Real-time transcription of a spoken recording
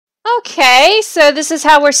Okay, so this is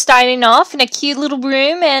how we're starting off in a cute little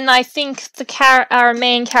room, and I think our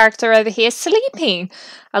main character over here is sleeping.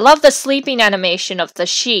 I love the sleeping animation of the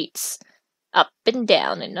sheets. Up and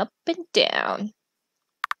down and up and down.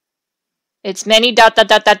 It's many dots.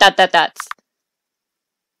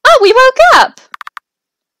 Oh, we woke up!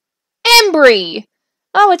 Embry!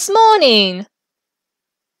 Oh, it's morning.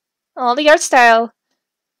 Oh, the art style.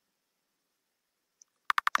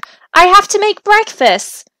 I have to make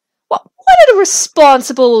breakfast. What a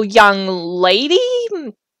responsible young lady,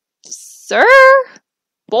 sir,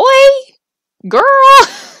 boy, girl,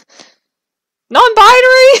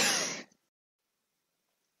 non-binary.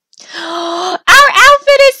 Our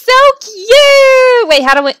outfit is so cute. Wait,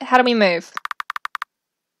 how do we move?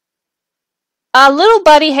 A little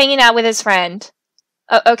buddy hanging out with his friend.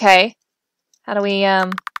 Oh, okay. How do we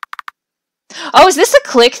Oh, is this a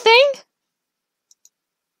click thing?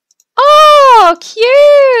 Oh,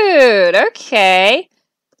 cute. Okay.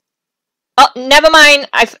 Oh, never mind.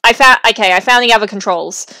 I found the other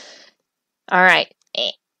controls. All right.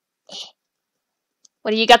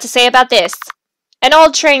 What do you got to say about this? An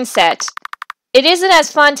old train set. It isn't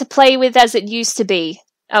as fun to play with as it used to be.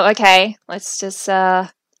 Oh, okay. Let's just go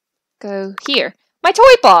here. My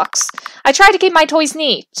toy box. I try to keep my toys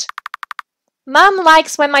neat. Mum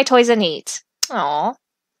likes when my toys are neat. Aw.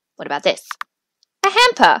 What about this? A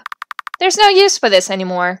hamper. There's no use for this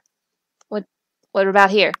anymore. What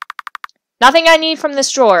about here? Nothing I need from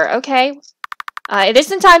this drawer. Okay. It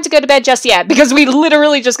isn't time to go to bed just yet, because we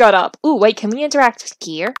literally just got up. Ooh, wait, can we interact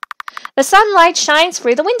here? The sunlight shines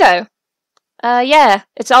through the window. Yeah,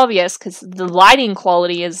 it's obvious, because the lighting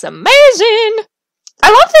quality is amazing!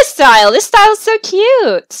 I love this style! This style is so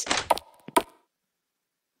cute!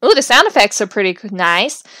 Ooh, the sound effects are pretty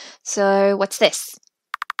nice. So, what's this?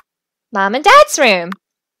 Mom and Dad's room.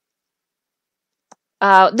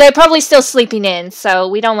 They're probably still sleeping in, so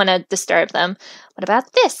we don't want to disturb them. What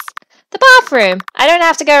about this? The bathroom. I don't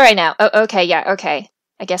have to go right now. Oh, okay, yeah, okay.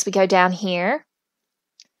 I guess we go down here.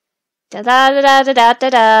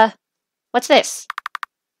 Da-da-da-da-da-da-da. What's this?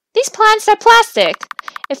 These plants are plastic.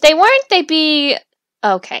 If they weren't, they'd be...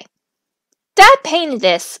 Okay. Dad painted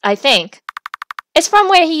this, I think. It's from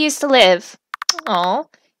where he used to live. Oh,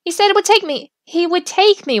 he said he would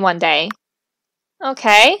take me one day.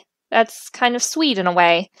 Okay. That's kind of sweet in a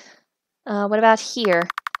way. What about here?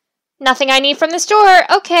 Nothing I need from this drawer.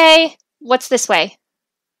 Okay. What's this way?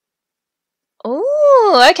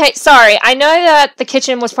 Ooh, okay. Sorry. I know that the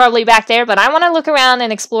kitchen was probably back there, but I want to look around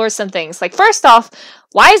and explore some things. Like, first off,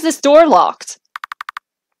 why is this door locked?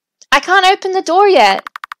 I can't open the door yet.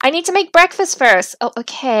 I need to make breakfast first. Oh,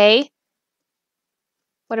 okay.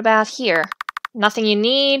 What about here? Nothing you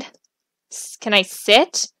need. Can I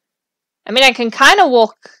sit? I mean, I can kind of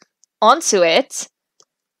walk onto it.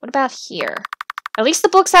 What about here? At least the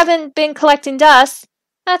books haven't been collecting dust.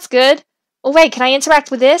 That's good. Oh wait, can I interact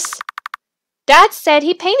with this? Dad said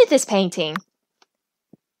he painted this painting.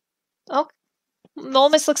 Oh, it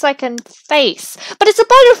almost looks like a face. But it's a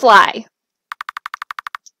butterfly!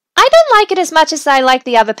 I don't like it as much as I like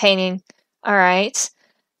the other painting. Alright.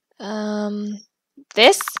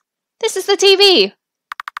 This? This is the TV!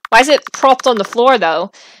 Why is it propped on the floor,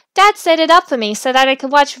 though? Dad set it up for me so that I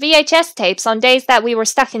could watch VHS tapes on days that we were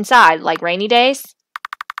stuck inside, like rainy days.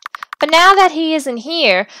 But now that he isn't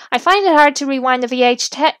here, I find it hard to rewind the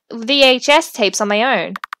VHS tapes on my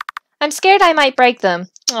own. I'm scared I might break them.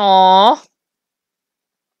 Aww.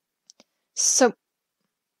 So,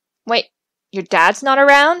 wait, your dad's not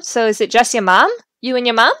around? So is it just your mom? You and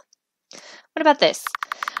your mom? What about this?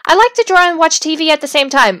 I like to draw and watch TV at the same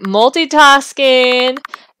time. Multitasking.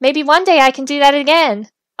 Maybe one day I can do that again.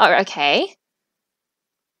 Oh, okay.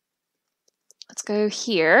 Let's go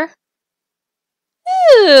here.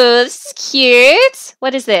 Ooh, this is cute.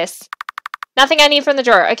 What is this? Nothing I need from the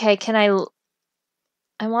drawer. Okay, can I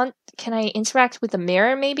interact with the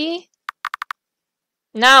mirror, maybe?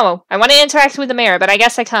 No, I want to interact with the mirror, but I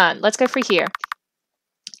guess I can't. Let's go for here.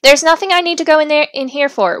 There's nothing I need to go in here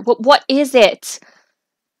for. What is it?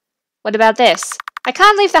 What about this? I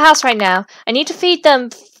can't leave the house right now. I need to feed them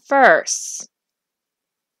first.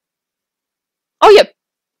 Oh, yeah.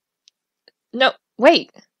 No,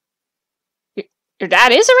 wait. Your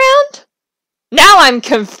dad is around? Now I'm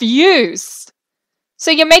confused. So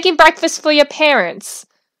you're making breakfast for your parents.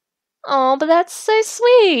 Oh, but that's so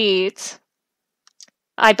sweet.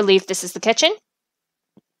 I believe this is the kitchen.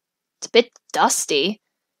 It's a bit dusty.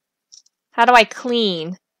 How do I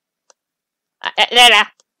clean? I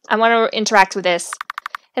want to interact with this.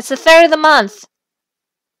 It's the 3rd of the month.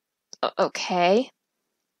 Okay.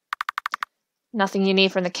 Nothing you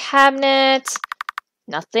need from the cabinet.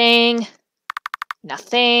 Nothing.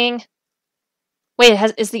 Nothing. Wait,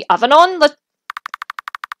 is the oven on?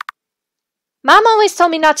 Mom always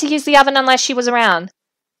told me not to use the oven unless she was around.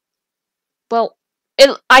 Well,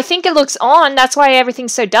 I think it looks on. That's why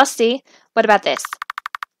everything's so dusty. What about this?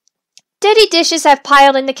 Dirty dishes have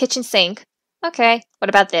piled in the kitchen sink. Okay, what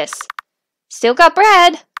about this? Still got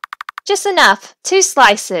bread. Just enough. 2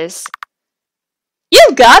 slices. You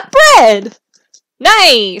got bread!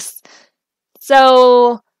 Nice!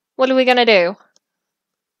 So, what are we gonna do?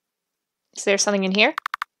 Is there something in here?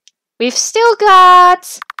 We've still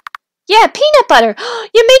got... Yeah, peanut butter!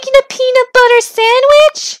 You're making a peanut butter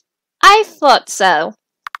sandwich? I thought so.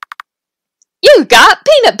 You got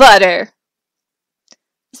peanut butter!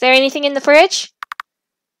 Is there anything in the fridge?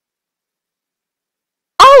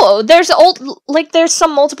 Oh, there's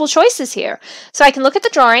some multiple choices here. So I can look at the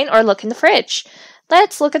drawing or look in the fridge.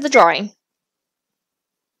 Let's look at the drawing.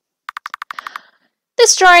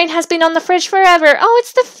 This drawing has been on the fridge forever. Oh,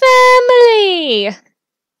 it's the family!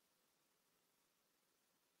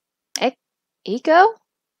 Ego?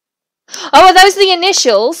 Oh, are those the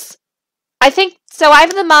initials? I think so.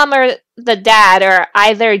 Either the mom or the dad are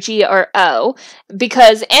either G or O,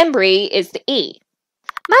 because Embry is the E.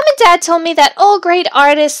 Mom and Dad told me that all great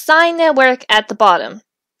artists sign their work at the bottom.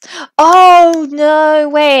 Oh, no,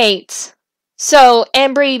 wait. So,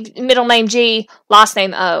 Embry, middle name G, last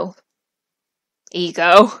name O.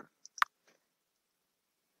 Ego.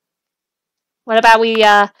 What about we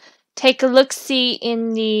take a look-see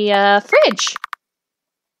in the fridge?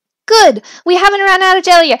 Good. We haven't run out of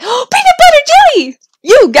jelly yet. Oh, peanut butter jelly!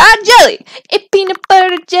 You got jelly! It's peanut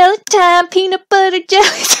butter jelly time, peanut butter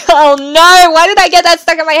jelly time. Oh no, why did I get that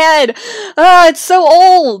stuck in my head? Oh, it's so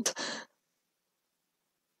old.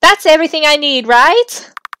 That's everything I need,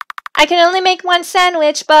 right? I can only make 1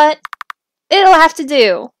 sandwich, but it'll have to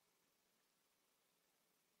do.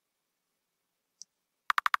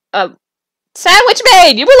 Sandwich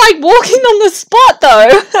made! You were like walking on the spot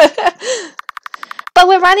though. But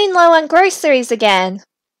we're running low on groceries again.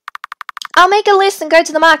 I'll make a list and go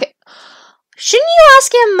to the market. Shouldn't you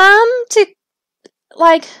ask your mom to,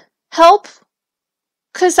 like, help?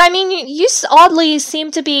 Because, I mean, you oddly seem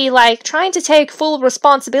to be, like, trying to take full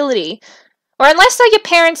responsibility. Or unless are your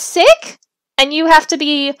parents sick and you have to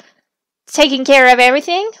be taking care of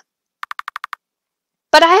everything.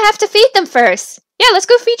 But I have to feed them first. Yeah, let's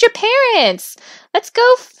go feed your parents. Let's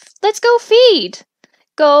go feed.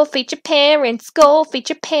 Go feed your parents, go feed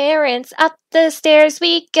your parents. Up the stairs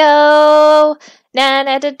we go. Na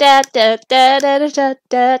na da da da da da da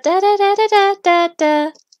da da da da da da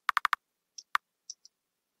da.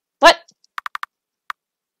 What?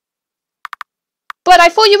 But I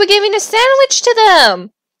thought you were giving a sandwich to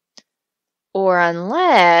them. Or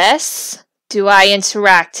unless, do I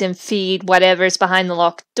interact and feed whatever's behind the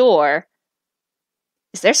locked door?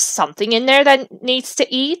 Is there something in there that needs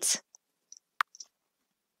to eat?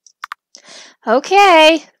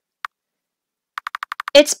 Okay.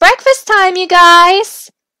 It's breakfast time, you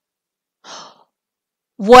guys!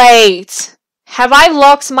 Wait! Have I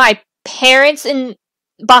locked my parents in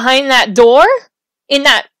behind that door? In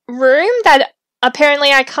that room that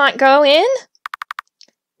apparently I can't go in?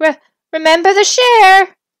 Remember the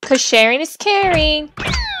share! Because sharing is caring.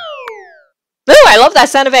 Ooh, I love that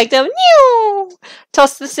sound effect of new.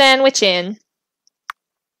 Toss the sandwich in.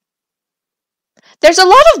 There's a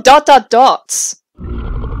lot of ... dots.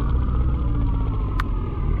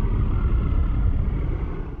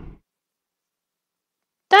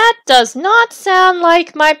 That does not sound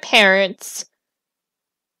like my parents.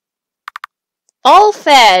 All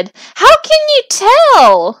fed. How can you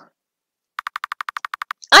tell?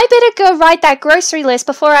 I better go write that grocery list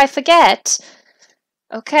before I forget.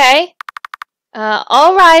 Okay.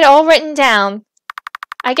 Alright, all written down.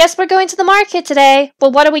 I guess we're going to the market today.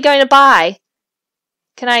 Well, what are we going to buy?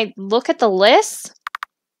 Can I look at the list?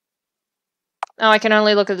 Oh, I can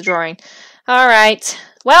only look at the drawing. Alright.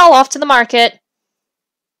 Well, off to the market.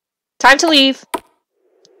 Time to leave.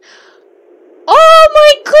 Oh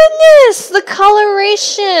my goodness! The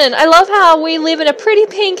coloration! I love how we live in a pretty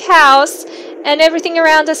pink house and everything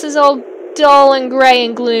around us is all dull and grey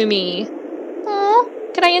and gloomy. Oh,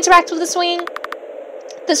 can I interact with the swing?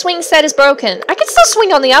 The swing set is broken. I can still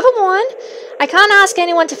swing on the other one. I can't ask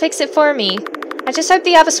anyone to fix it for me. I just hope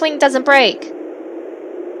the other swing doesn't break.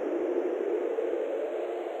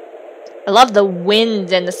 I love the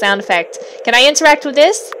wind and the sound effect. Can I interact with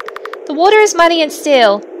this? The water is muddy and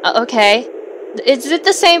still. Okay. Is it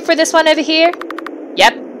the same for this one over here?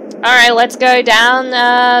 Yep. Alright, let's go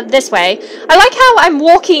down this way. I like how I'm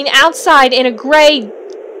walking outside in a grey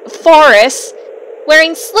forest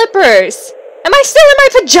wearing slippers. Am I still in my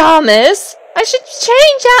pajamas? I should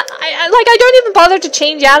change out. I don't even bother to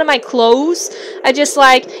change out of my clothes. I just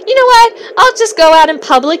like, you know what? I'll just go out in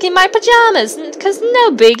public in my pajamas, because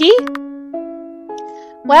no biggie.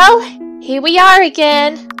 Well, here we are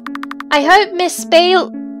again. I hope Miss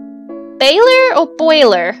Baylor or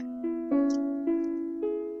Boiler?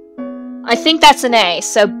 I think that's an A,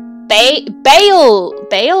 so Baylor,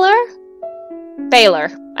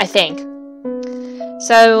 I think.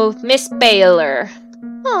 So, Miss Baylor.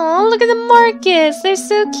 Oh, look at the markets. They're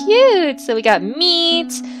so cute. So we got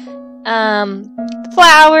meat,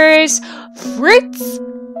 flowers, fruits,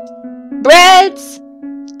 breads,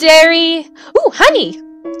 dairy. Ooh, honey.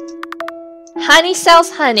 Honey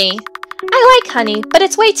sells honey. I like honey, but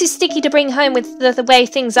it's way too sticky to bring home with the way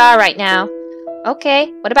things are right now.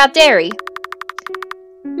 Okay, what about dairy?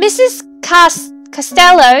 Mrs.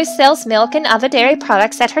 Costello sells milk and other dairy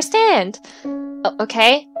products at her stand. Oh,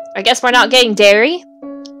 okay, I guess we're not getting dairy.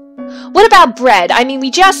 What about bread? I mean,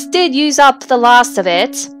 we just did use up the last of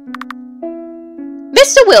it.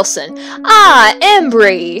 Mr. Wilson. Ah,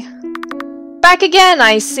 Embry. Back again,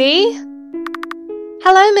 I see.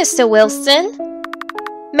 Hello, Mr. Wilson.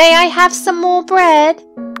 May I have some more bread?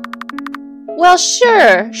 Well,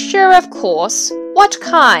 sure, of course. What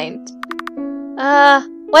kind?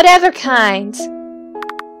 Whatever kind.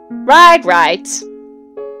 Right.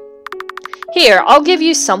 Here, I'll give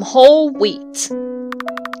you some whole wheat.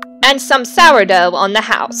 And some sourdough on the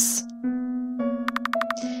house.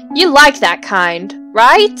 You like that kind,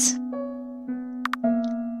 right?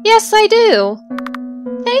 Yes, I do.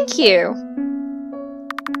 Thank you.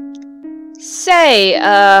 Say,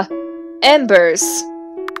 Embers,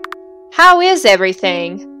 how is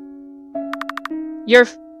everything? Your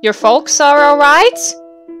folks are alright?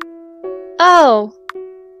 Oh,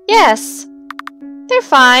 yes. They're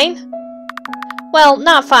fine. Well,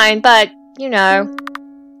 not fine, but, you know.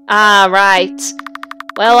 Ah, right.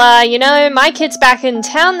 Well, you know, my kid's back in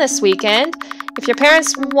town this weekend. If your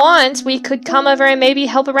parents want, we could come over and maybe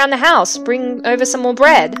help around the house. Bring over some more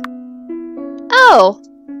bread. Oh.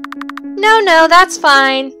 No, that's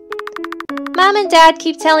fine. Mom and Dad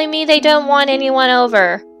keep telling me they don't want anyone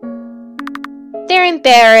over. They're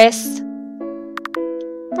embarrassed.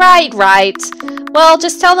 Right. Well,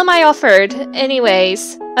 just tell them I offered,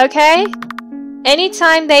 anyways, okay?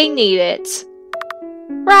 Anytime they need it.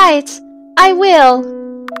 Right, I will.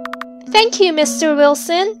 Thank you, Mr.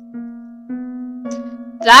 Wilson.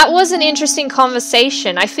 That was an interesting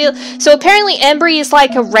conversation. I feel so. Apparently, Embry is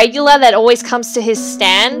like a regular that always comes to his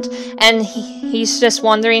stand, and he's just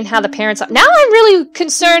wondering how the parents are. Now I'm really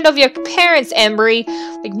concerned of your parents, Embry.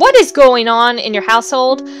 Like, what is going on in your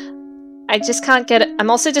household? I just can't get it.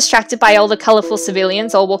 I'm also distracted by all the colorful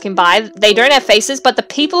civilians all walking by. They don't have faces, but the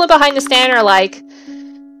people behind the stand are like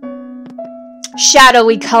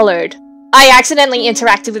shadowy colored. I accidentally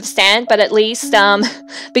interacted with Stan, but at least,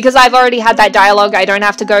 because I've already had that dialogue, I don't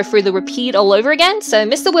have to go through the repeat all over again. So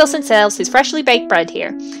Mr. Wilson sells his freshly baked bread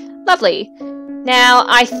here. Lovely. Now,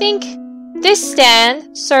 I think this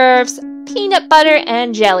stand serves peanut butter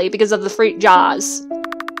and jelly because of the fruit jars.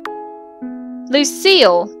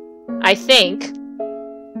 Lucille, I think.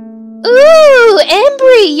 Ooh,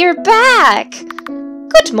 Embry, you're back!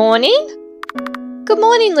 Good morning. Good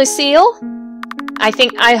morning, Lucille.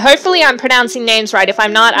 Hopefully I'm pronouncing names right. If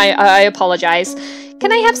I'm not, I apologize.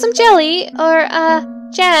 Can I have some jelly or,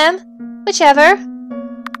 jam? Whichever.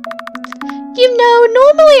 You know,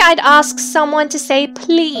 normally I'd ask someone to say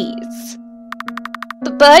please.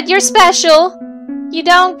 But you're special. You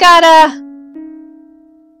don't gotta...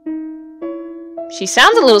 She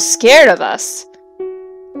sounds a little scared of us.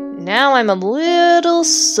 Now I'm a little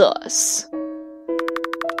sus.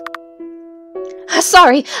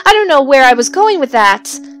 Sorry, I don't know where I was going with that.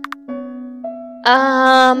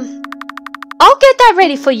 I'll get that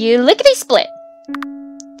ready for you, lickety-split.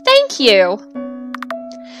 Thank you.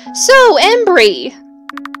 So, Embry,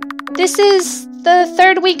 this is the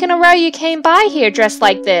third week in a row you came by here dressed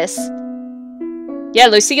like this. Yeah,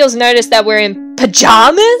 Lucille's noticed that we're in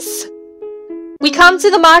pajamas? We come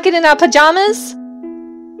to the market in our pajamas?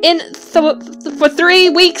 For 3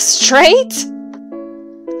 weeks straight?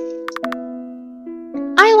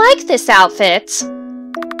 I like this outfit.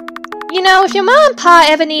 You know, if your mom and pa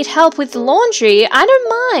ever need help with the laundry, I don't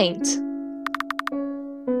mind.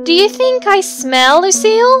 Do you think I smell,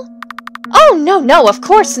 Lucille? Oh, no, of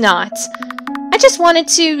course not. I just wanted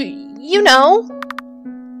to, you know.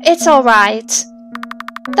 It's alright.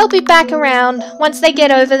 They'll be back around once they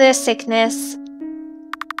get over their sickness.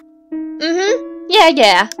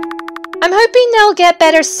 Yeah. I'm hoping they'll get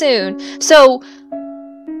better soon. So...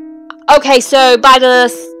 Okay, so by the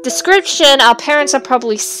Description, our parents are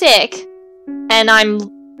probably sick, and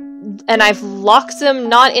I've locked them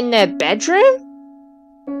not in their bedroom?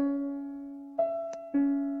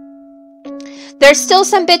 There's still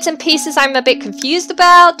some bits and pieces I'm a bit confused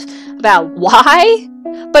about why,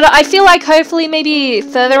 but I feel like hopefully maybe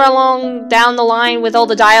further along down the line with all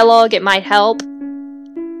the dialogue it might help.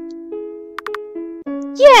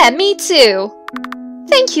 Yeah, me too.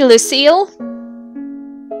 Thank you, Lucille.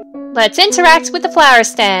 Let's interact with the flower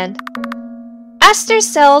stand. Aster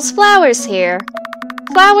sells flowers here.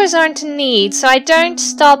 Flowers aren't in need, so I don't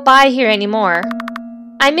stop by here anymore.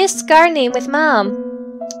 I miss gardening with Mom.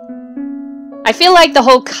 I feel like the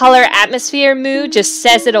whole color atmosphere mood just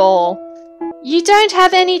says it all. You don't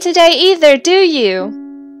have any today either, do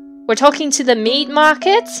you? We're talking to the meat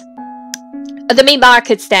market? The meat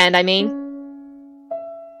market stand, I mean.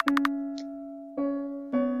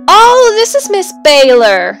 Oh, this is Miss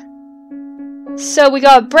Baylor. So we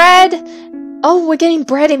got bread. Oh, we're getting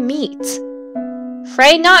bread and meat.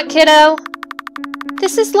 Afraid not, kiddo.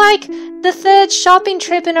 This is like the third shopping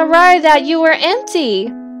trip in a row that you were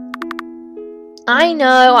empty. I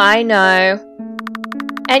know.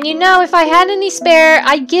 And you know, if I had any spare,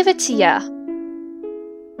 I'd give it to ya.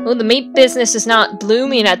 Well, the meat business is not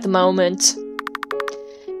blooming at the moment.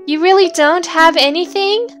 You really don't have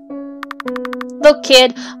anything? Look,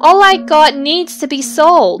 kid, all I got needs to be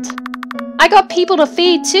sold. I got people to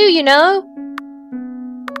feed too, you know?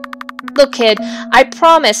 Look, kid, I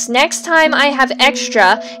promise next time I have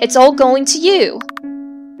extra, it's all going to you.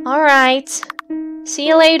 Alright. See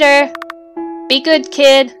you later. Be good,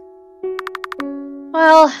 kid.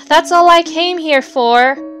 Well, that's all I came here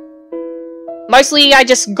for. Mostly I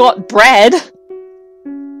just got bread.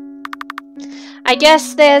 I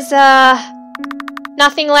guess there's,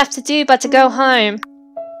 nothing left to do but to go home.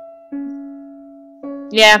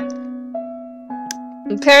 Yeah.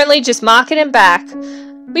 Apparently just market and back.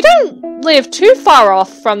 We don't live too far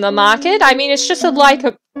off from the market. I mean, it's just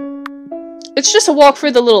it's just a walk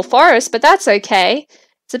through the little forest, but that's okay.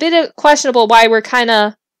 It's a bit questionable why we're kind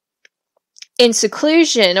of in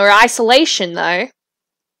seclusion or isolation, though.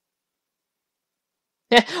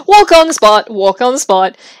 Walk on the spot, walk on the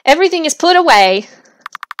spot. Everything is put away.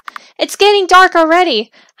 It's getting dark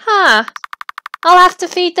already. Huh. I'll have to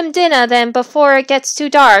feed them dinner then before it gets too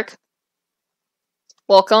dark.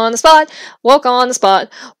 Walk on the spot, walk on the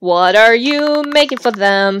spot. What are you making for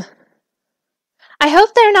them? I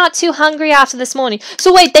hope they're not too hungry after this morning.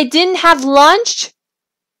 So wait, they didn't have lunch?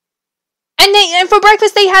 And for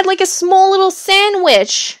breakfast they had like a small little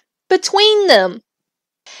sandwich between them.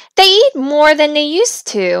 They eat more than they used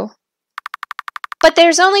to. But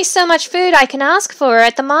there's only so much food I can ask for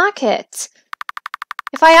at the market.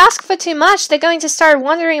 If I ask for too much, they're going to start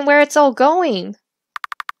wondering where it's all going.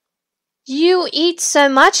 You eat so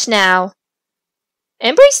much now.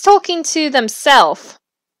 Embry's talking to themselves.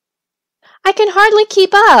 I can hardly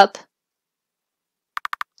keep up.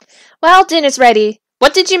 Well, dinner's ready.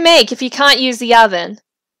 What did you make if you can't use the oven?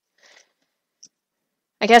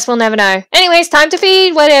 I guess we'll never know. Anyways, time to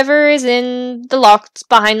feed whatever is behind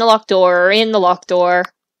the locked door, or in the locked door.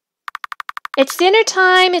 It's dinner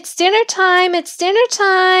time, it's dinner time, it's dinner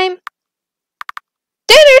time.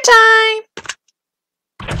 Dinner time!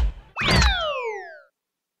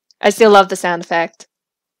 I still love the sound effect.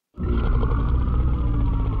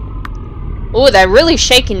 Ooh, they're really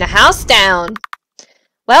shaking the house down.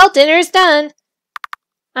 Well, dinner's done.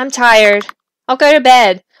 I'm tired. I'll go to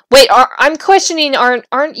bed. Wait, I'm questioning,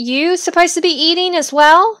 aren't you supposed to be eating as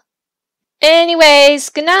well? Anyways,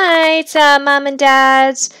 good night, Mom and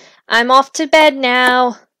Dad. I'm off to bed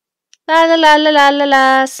now. La la la la la la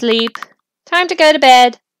la, sleep. Time to go to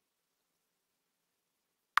bed.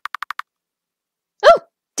 Oh,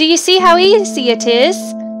 do you see how easy it is?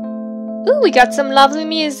 Ooh, we got some lovely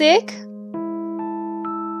music.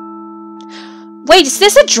 Wait, is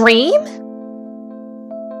this a dream?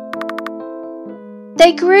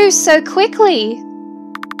 They grew so quickly.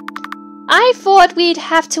 I thought we'd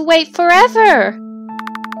have to wait forever.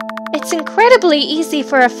 It's incredibly easy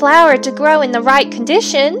for a flower to grow in the right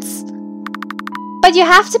conditions. But you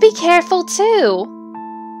have to be careful too.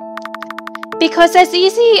 Because as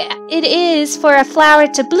easy it is for a flower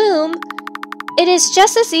to bloom, it is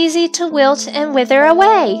just as easy to wilt and wither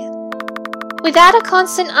away. Without a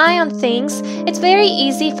constant eye on things, it's very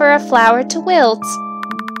easy for a flower to wilt.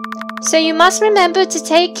 So you must remember to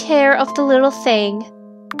take care of the little thing.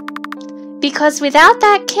 Because without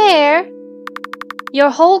that care, your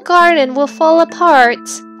whole garden will fall apart.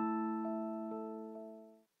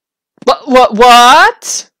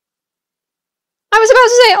 What? I was about to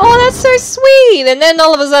say, oh, that's so sweet. And then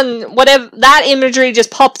all of a sudden, whatever, that imagery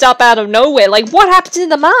just popped up out of nowhere. Like, what happened to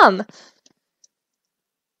the mum?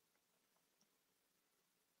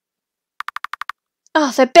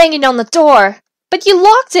 Oh, they're banging on the door. But you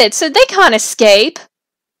locked it, so they can't escape.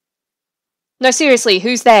 No, seriously,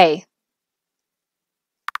 who's they?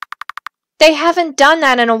 They haven't done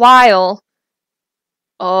that in a while.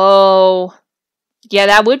 Oh. Yeah,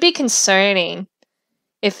 that would be concerning.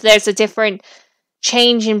 If there's a different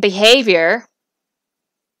change in behavior.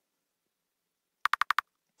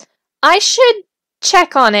 I should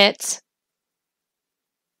check on it.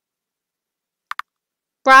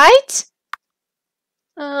 Right?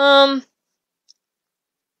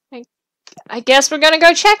 I guess we're gonna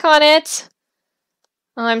go check on it.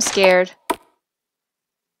 Oh, I'm scared.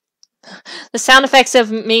 The sound effects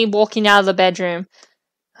of me walking out of the bedroom.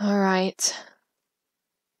 Alright.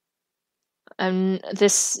 I'm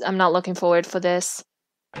not looking forward for this.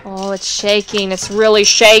 Oh, it's shaking. It's really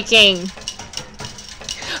shaking.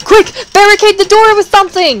 Quick! Barricade the door with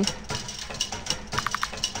something!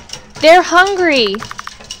 They're hungry.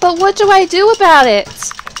 But what do I do about it?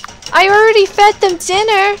 I already fed them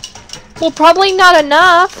dinner. Well, probably not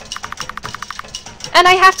enough. And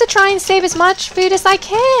I have to try and save as much food as I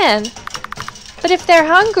can. But if they're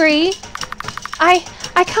hungry, I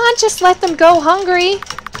can't just let them go hungry.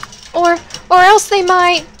 Or else they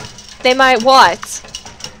might what?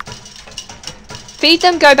 Feed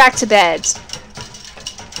them, go back to bed.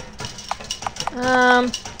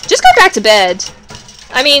 Just go back to bed.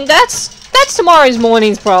 I mean, that's tomorrow's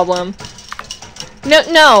morning's problem.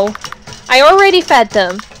 No. I already fed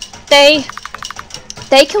them. They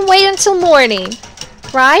can wait until morning,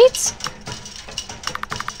 right?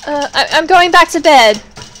 I'm going back to bed.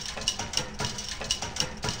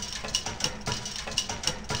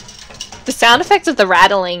 The sound effects of the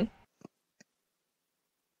rattling.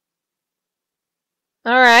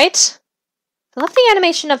 Alright. I love the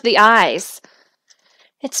animation of the eyes.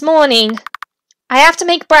 It's morning. I have to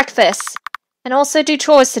make breakfast. And also do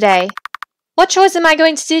chores today. What chores am I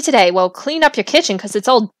going to do today? Well, clean up your kitchen because it's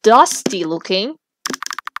all dusty looking.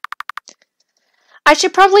 I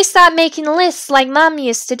should probably start making lists like Mum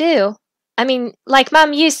used to do. I mean, like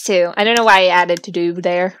Mum used to. I don't know why I added to do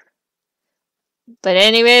there. But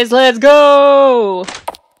anyways, let's go!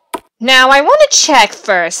 Now, I want to check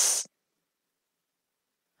first.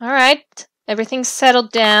 Alright, everything's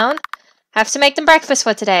settled down. Have to make them breakfast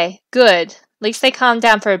for today. Good. At least they calmed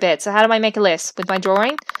down for a bit. So how do I make a list? With my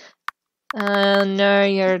drawing? No,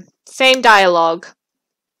 your same dialogue.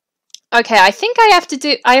 Okay, I think I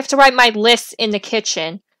have to write my list in the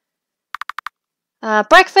kitchen.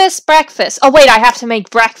 Breakfast. Oh wait, I have to make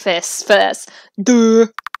breakfast first. Duh.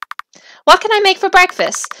 What can I make for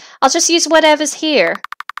breakfast? I'll just use whatever's here.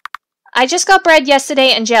 I just got bread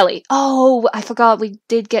yesterday and jelly. Oh, I forgot we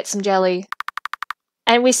did get some jelly.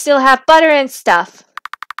 And we still have butter and stuff.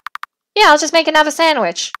 Yeah, I'll just make another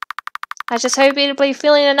sandwich. I just hope it'll be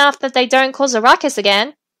filling enough that they don't cause a ruckus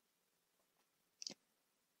again.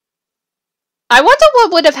 I wonder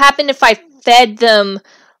what would have happened if I fed them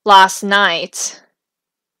last night.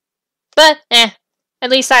 But, at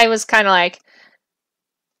least I was kind of like...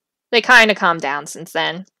 They kind of calmed down since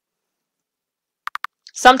then.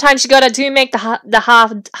 Sometimes you gotta make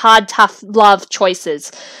the hard, tough love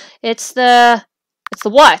choices. It's the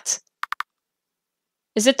what?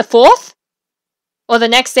 Is it the 4th? Or the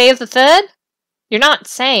next day of the 3rd? You're not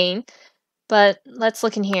saying, but let's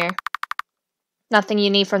look in here. Nothing you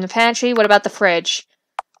need from the pantry. What about the fridge?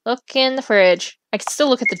 Look in the fridge. I can still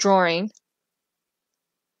look at the drawing.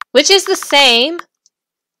 Which is the same.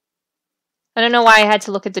 I don't know why I had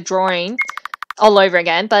to look at the drawing all over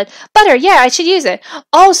again, but butter, yeah, I should use it.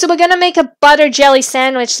 Oh, so we're gonna make a butter jelly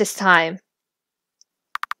sandwich this time.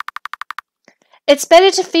 It's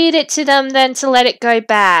better to feed it to them than to let it go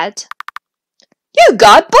bad. You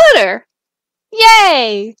got butter!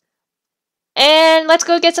 Yay! And let's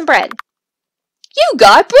go get some bread. You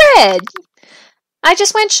got bread! I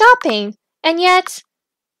just went shopping, and yet...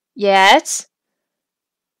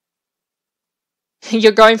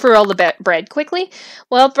 You're going through all the bread quickly?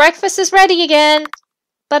 Well, breakfast is ready again.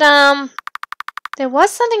 But, there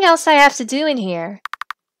was something else I have to do in here.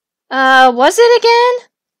 Was it again?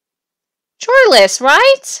 Chore list,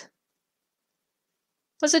 right?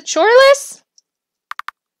 Was it chore list?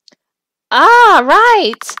 Ah,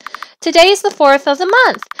 right. Today is the 4th of the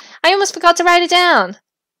month. I almost forgot to write it down.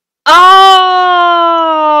 Oh!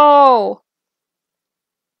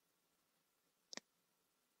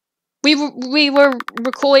 We were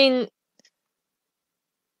recording...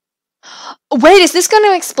 Wait, is this going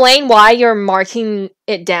to explain why you're marking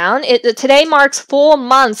it down? Today marks 4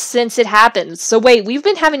 months since it happened. So wait, we've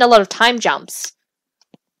been having a lot of time jumps.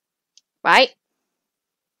 Right?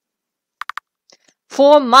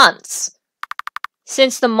 4 months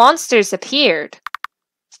since the monsters appeared.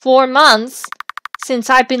 4 months since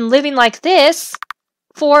I've been living like this.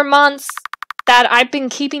 4 months that I've been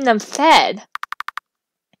keeping them fed.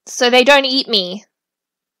 So they don't eat me.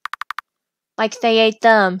 Like they ate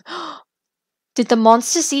them. Did the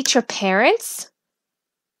monsters eat your parents?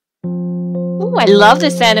 Ooh, I love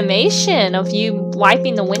this animation of you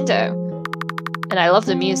wiping the window. And I love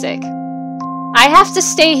the music. I have to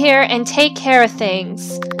stay here and take care of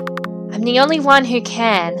things. I'm the only one who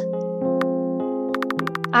can.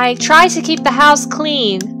 I try to keep the house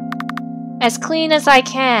clean. As clean as I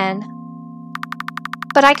can.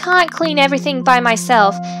 But I can't clean everything by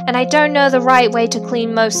myself, and I don't know the right way to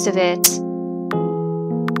clean most of it.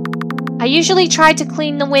 I usually try to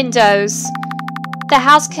clean the windows. The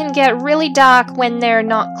house can get really dark when they're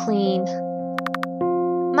not clean.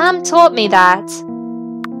 Mom taught me that.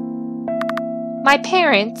 My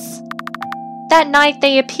parents, that night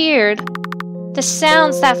they appeared, the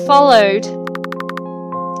sounds that followed,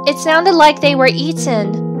 it sounded like they were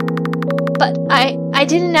eaten, but I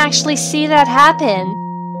didn't actually see that happen.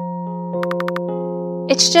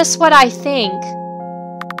 It's just what I think.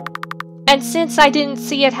 And since I didn't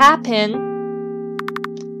see it happen,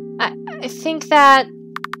 I think that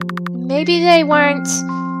maybe they weren't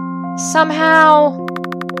somehow...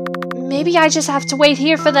 Maybe I just have to wait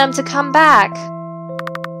here for them to come back.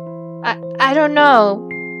 I don't know.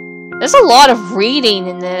 There's a lot of reading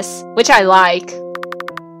in this, which I like.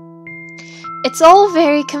 It's all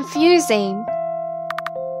very confusing.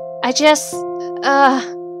 I just...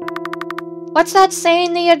 What's that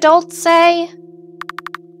saying the adults say?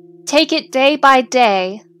 Take it day by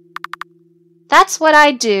day. That's what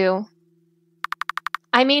I do.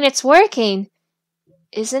 I mean, it's working,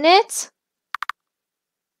 isn't it?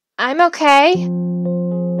 I'm okay.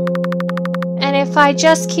 And if I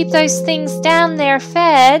just keep those things down there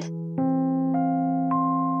fed,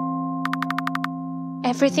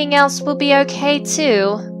 everything else will be okay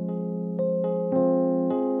too.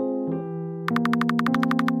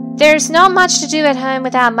 There's not much to do at home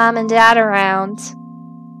without Mom and Dad around.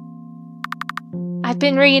 I've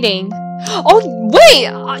been reading. Oh,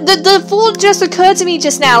 wait! The thought just occurred to me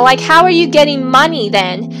just now. Like, how are you getting money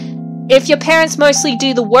then? If your parents mostly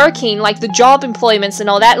do the working, like the job employments and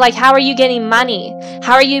all that, like, how are you getting money?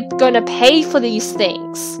 How are you going to pay for these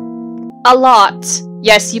things? A lot.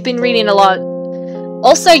 Yes, you've been reading a lot.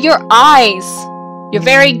 Also, your eyes. You're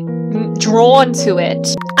very drawn to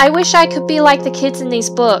it. I wish I could be like the kids in these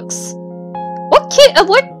books.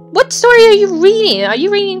 What story are you reading? Are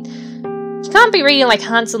you reading... You can't be reading like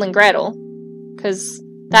Hansel and Gretel. Because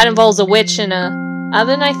that involves a witch in a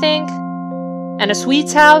oven, I think. And a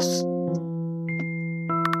sweets house.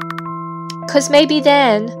 Because maybe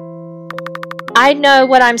then, I know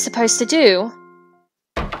what I'm supposed to do.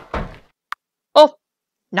 Oh,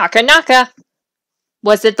 knocker knocker.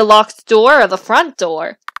 Was it the locked door or the front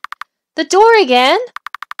door? The door again?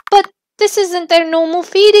 But this isn't their normal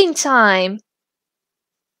feeding time.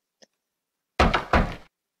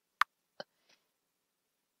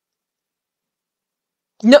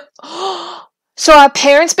 No. So our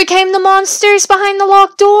parents became the monsters behind the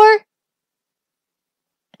locked door?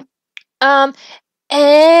 Embry.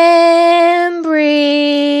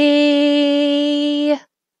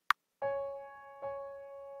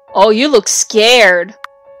 Oh, you look scared.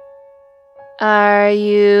 Are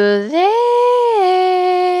you there?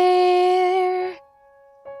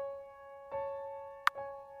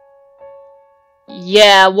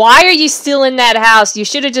 Yeah, why are you still in that house? You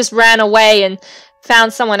should have just ran away and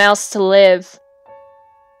found someone else to live.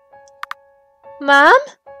 Mom?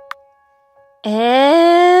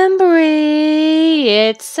 Embry,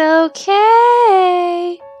 it's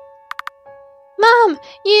okay. Mom,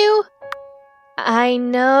 you... I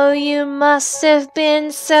know you must have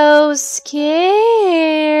been so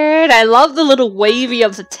scared. I love the little wavy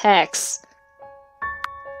of the text.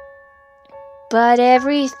 But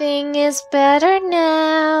everything is better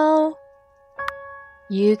now.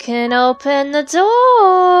 You can open the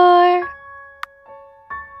door.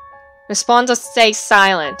 Respond or stay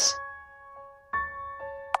silent.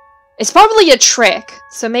 It's probably a trick,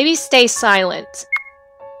 so maybe stay silent.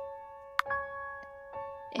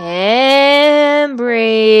 Embry,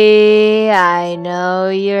 I know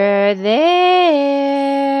you're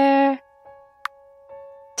there.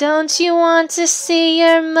 Don't you want to see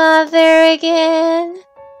your mother again?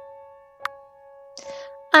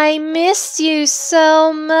 I miss you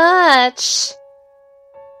so much.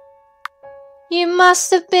 You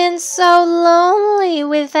must have been so lonely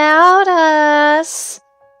without us.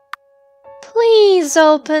 Please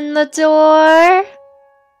open the door.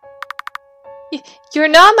 You're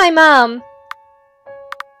not my mom.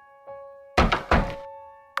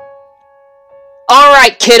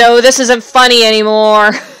 Alright, kiddo, this isn't funny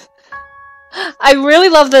anymore. I really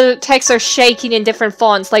love the texts are shaking in different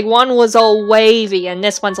fonts. Like, one was all wavy, and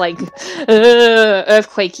this one's like,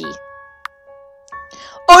 earthquakey.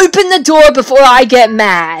 Open the door before I get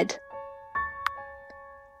mad.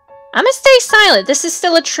 I'm gonna stay silent. This is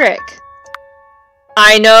still a trick.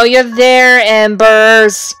 I know you're there,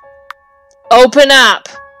 Embers. Open up.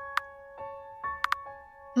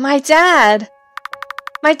 My dad.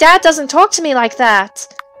 My dad doesn't talk to me like that.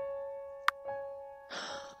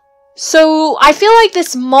 So, I feel like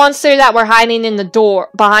this monster that we're hiding in the door,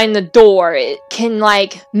 behind the door, it can,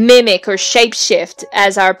 like, mimic or shapeshift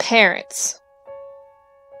as our parents.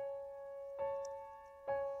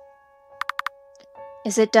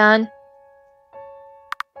 Is it done?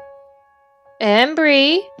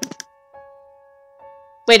 Embry?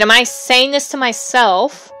 Wait, am I saying this to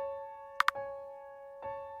myself?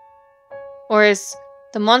 Or is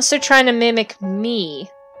the monster trying to mimic me?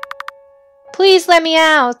 Please let me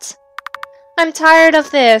out. I'm tired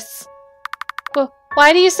of this.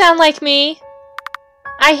 Why do you sound like me?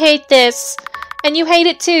 I hate this. And you hate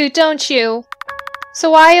it too, don't you?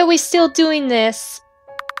 So why are we still doing this?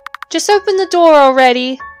 Just open the door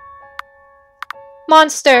already.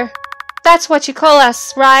 Monster, that's what you call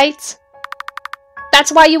us, right?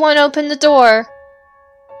 That's why you won't open the door.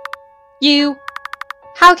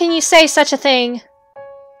 How can you say such a thing?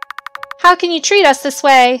 How can you treat us this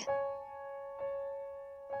way?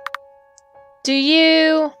 Do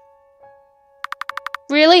you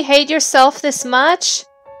really hate yourself this much?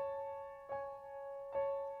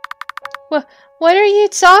 What are you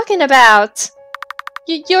talking about?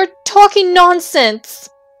 You're talking nonsense.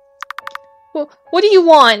 What do you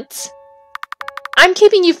want? I'm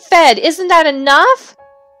keeping you fed. Isn't that enough?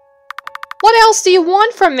 What else do you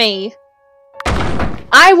want from me?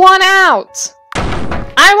 I want out.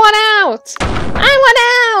 I want out. I want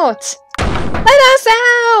out. Let us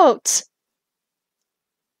out.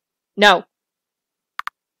 No.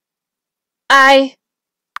 I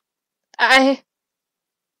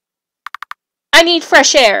need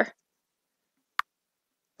fresh air.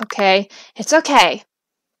 Okay, it's okay.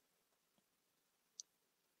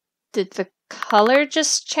 Did the color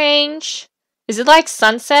just change? Is it like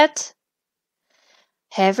sunset?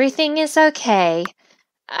 Everything is okay.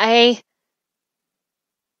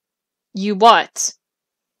 You what?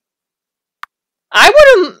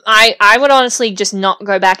 I would honestly just not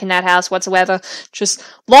go back in that house whatsoever. Just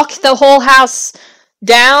lock the whole house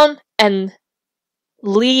down and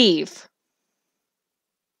leave.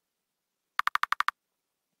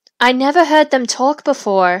 I never heard them talk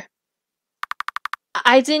before.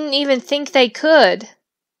 I didn't even think they could.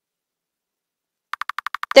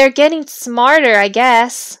 They're getting smarter, I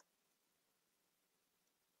guess.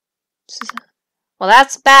 Well,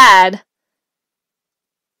 that's bad.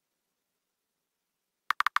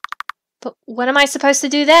 But what am I supposed to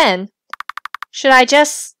do then? Should I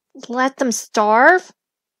just let them starve?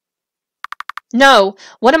 No,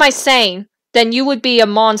 what am I saying? Then you would be a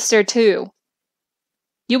monster too.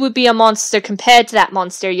 You would be a monster compared to that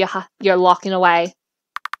monster you're locking away.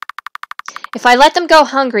 If I let them go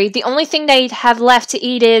hungry, the only thing they'd have left to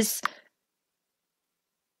eat is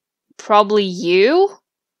probably you?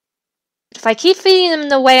 If I keep feeding them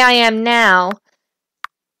the way I am now...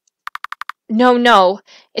 No.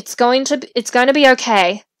 It's going to be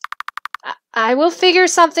okay. I will figure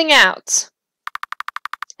something out.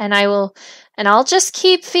 And I'll just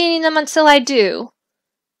keep feeding them until I do.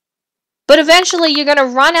 But eventually you're going to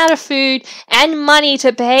run out of food and money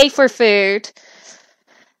to pay for food.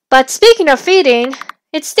 But speaking of feeding,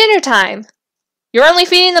 it's dinner time. You're only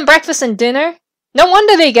feeding them breakfast and dinner? No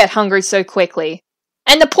wonder they get hungry so quickly.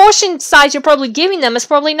 And the portion size you're probably giving them is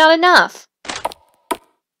probably not enough.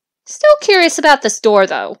 Still curious about this door,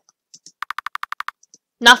 though.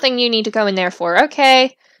 Nothing you need to go in there for.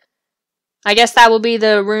 Okay. I guess that will be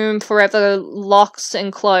the room forever locks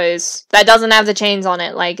and closed. That doesn't have the chains on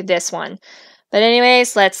it like this one. But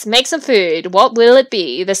anyways, let's make some food. What will it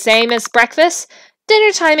be? The same as breakfast?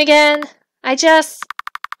 Dinner time again. I just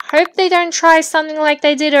hope they don't try something like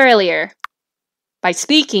they did earlier. By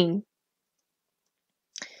speaking.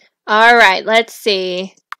 Alright, let's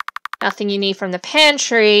see. Nothing you need from the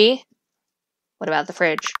pantry. What about the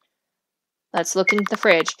fridge? Let's look in the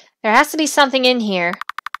fridge. There has to be something in here.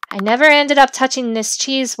 I never ended up touching this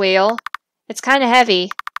cheese wheel. It's kind of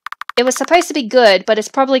heavy. It was supposed to be good, but it's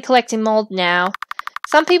probably collecting mold now.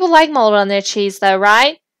 Some people like mold on their cheese, though,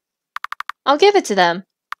 right? I'll give it to them.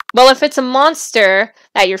 Well, if it's a monster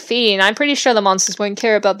that you're feeding, I'm pretty sure the monsters won't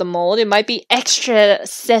care about the mold. It might be extra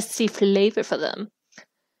zesty flavor for them.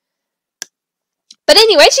 But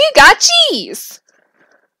anyways, you got cheese!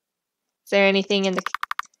 Is there anything in the...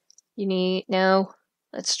 You need... No.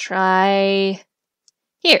 Let's try...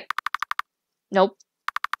 Here. Nope.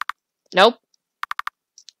 Nope.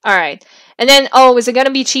 Alright. And then, oh, is it going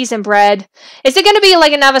to be cheese and bread? Is it going to be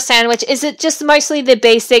like another sandwich? Is it just mostly the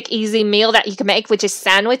basic, easy meal that you can make, which is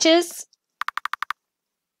sandwiches?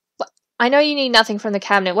 I know you need nothing from the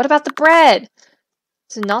cabinet. What about the bread?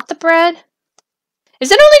 Is it not the bread?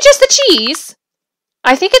 Is it only just the cheese?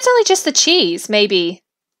 I think it's only just the cheese, maybe.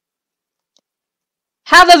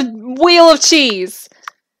 Have a wheel of cheese!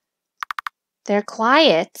 They're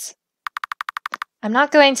quiet. I'm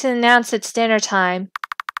not going to announce it's dinner time.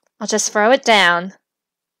 I'll just throw it down.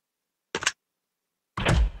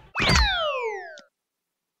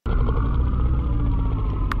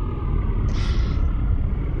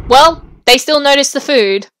 Well, they still noticed the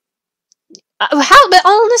food. But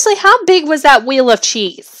honestly, how big was that wheel of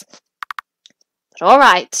cheese? But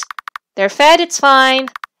alright. They're fed, it's fine.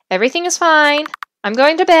 Everything is fine. I'm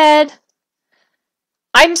going to bed.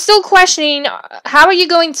 I'm still questioning, how are you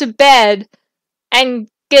going to bed and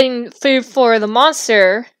getting food for the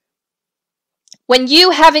monster when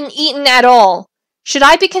you haven't eaten at all? Should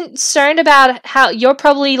I be concerned about how you're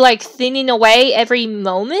probably, like, thinning away every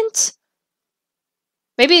moment?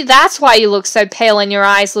 Maybe that's why you look so pale and your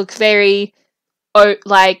eyes look very,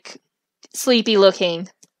 like, sleepy looking.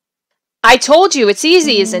 I told you, it's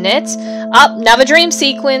easy, isn't it? Another dream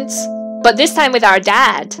sequence, but this time with our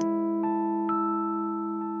dad.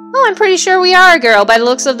 Oh, I'm pretty sure we are a girl by the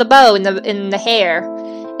looks of the bow in the hair.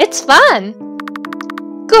 It's fun.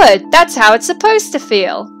 Good, that's how it's supposed to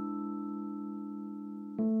feel.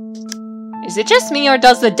 Is it just me, or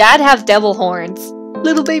does the dad have devil horns?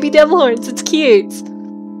 Little baby devil horns, it's cute.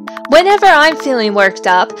 Whenever I'm feeling worked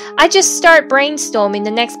up, I just start brainstorming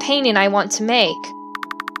the next painting I want to make.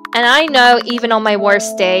 And I know even on my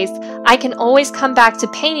worst days, I can always come back to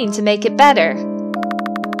painting to make it better.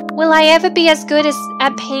 Will I ever be as good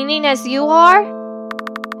at painting as you are?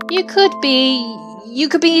 You could be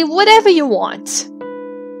whatever you want.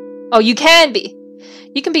 Oh, you can be.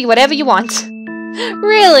 You can be whatever you want.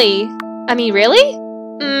 Really? I mean, really?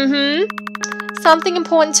 Mm-hmm. Something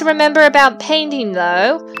important to remember about painting,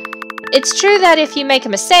 though. It's true that if you make a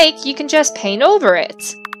mistake, you can just paint over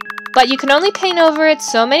it. But you can only paint over it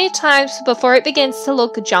so many times before it begins to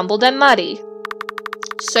look jumbled and muddy.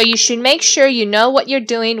 So you should make sure you know what you're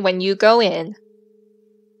doing when you go in.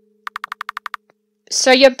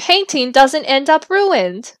 So your painting doesn't end up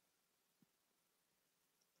ruined.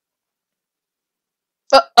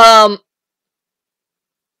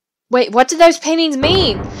 Wait, what did those paintings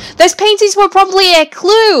mean? Those paintings were probably a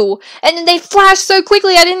clue! And they flashed so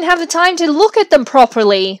quickly I didn't have the time to look at them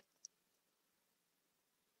properly.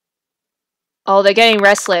 Oh, they're getting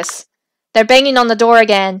restless. They're banging on the door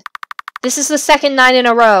again. This is the second night in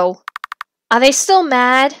a row. Are they still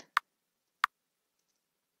mad?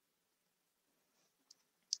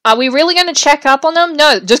 Are we really going to check up on them?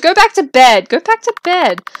 No, just go back to bed. Go back to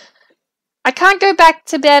bed. I can't go back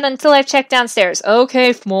to bed until I've checked downstairs.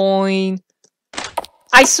 Okay, fine.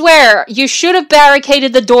 I swear, you should have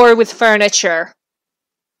barricaded the door with furniture.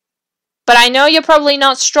 But I know you're probably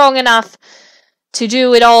not strong enough to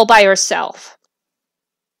do it all by yourself.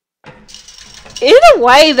 In a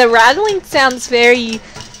way, the rattling sounds very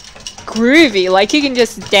groovy, like you can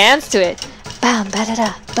just dance to it. Bum ba da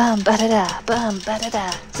da, bum ba da da, bum ba da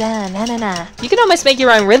da, da na na na. You can almost make your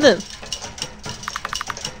own rhythm.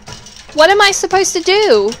 What am I supposed to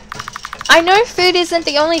do? I know food isn't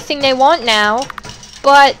the only thing they want now,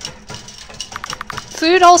 but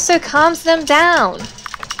food also calms them down.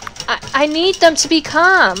 I need them to be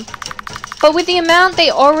calm, but with the amount they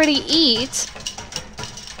already eat,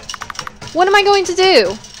 what am I going to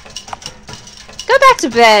do? Go back to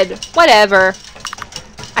bed. Whatever.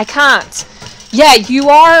 I can't. Yeah, you're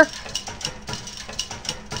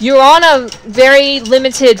on a very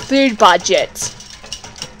limited food budget.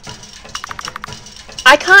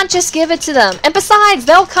 I can't just give it to them. And besides,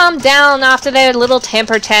 they'll calm down after their little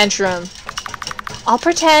temper tantrum. I'll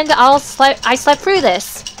pretend I slept through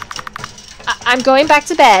this. I'm going back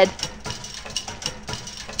to bed.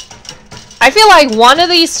 I feel like one of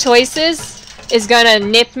these choices is gonna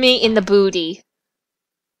nip me in the booty.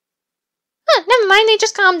 Huh, never mind, they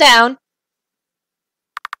just calmed down.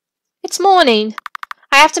 It's morning.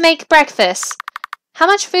 I have to make breakfast. How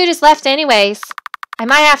much food is left anyways? I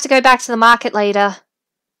might have to go back to the market later.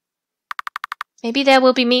 Maybe there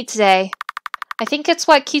will be meat today. I think it's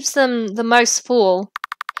what keeps them the most full.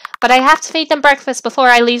 But I have to feed them breakfast before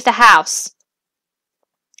I leave the house.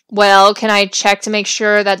 Well, can I check to make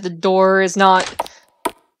sure that the door is not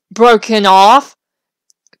broken off?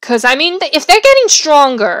 Because, I mean, if they're getting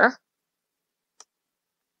stronger...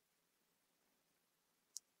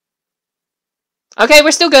 Okay,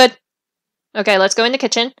 we're still good. Okay, let's go in the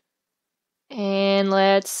kitchen. And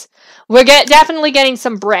let's... We're definitely getting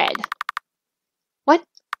some bread. What?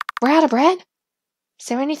 We're out of bread? Is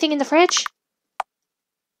there anything in the fridge?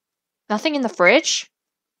 Nothing in the fridge?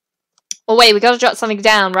 Oh wait, we gotta jot something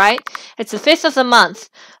down, right? It's the 5th of the month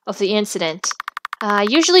of the incident. I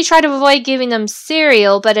usually try to avoid giving them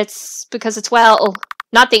cereal, but it's because it's, well,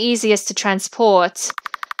 not the easiest to transport.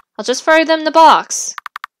 I'll just throw them the box.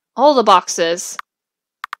 All the boxes.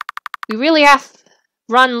 We really have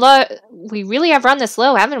run this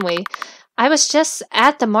low, haven't we? I was just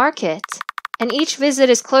at the market, and each visit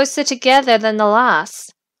is closer together than the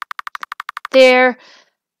last.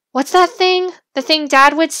 What's that thing? The thing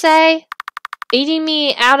Dad would say? Eating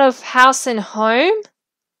me out of house and home?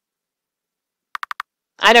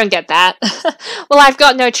 I don't get that. Well, I've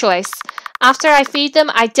got no choice. After I feed them,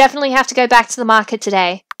 I definitely have to go back to the market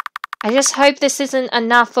today. I just hope this isn't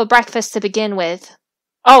enough for breakfast to begin with.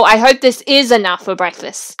 Oh, I hope this is enough for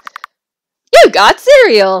breakfast. You got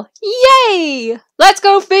cereal! Yay! Let's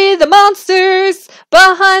go feed the monsters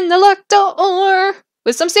behind the locked door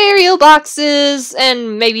with some cereal boxes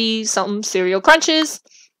and maybe some cereal crunches.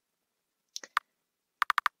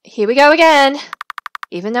 Here we go again.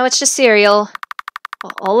 Even though it's just cereal,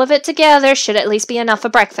 all of it together should at least be enough for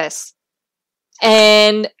breakfast.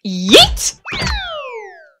 And yeet!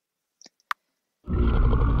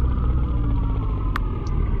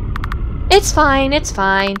 It's fine, it's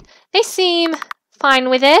fine. They seem fine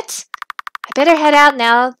with it. I better head out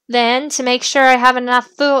now, then, to make sure I have enough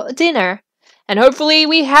for dinner. And hopefully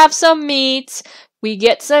we have some meat. We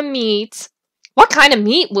get some meat. What kind of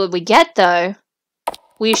meat would we get, though?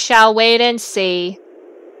 We shall wait and see.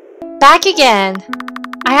 Back again.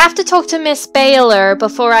 I have to talk to Miss Baylor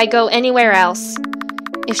before I go anywhere else.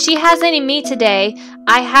 If she has any meat today,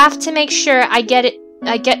 I have to make sure I get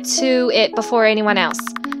to it before anyone else.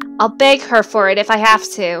 I'll beg her for it if I have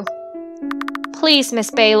to. Please,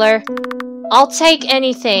 Miss Baylor. I'll take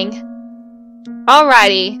anything.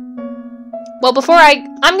 Alrighty. Well,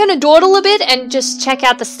 I'm gonna dawdle a bit and just check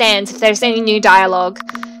out the stands if there's any new dialogue.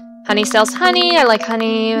 Honey sells honey. I like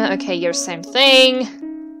honey. Okay, you're same thing.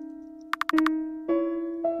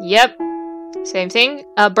 Yep. Same thing.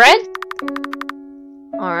 Bread?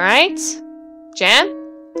 Alright. Jam?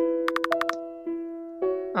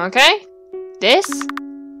 Okay. This?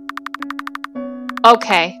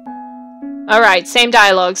 Okay. Alright, same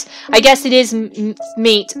dialogues. I guess it is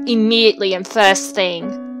meat immediately and first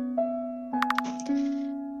thing.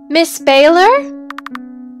 Miss Baylor?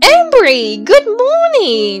 Embry, good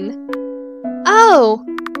morning! Oh,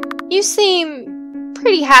 you seem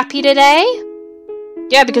pretty happy today.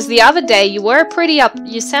 Yeah, because the other day you were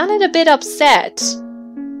you sounded a bit upset.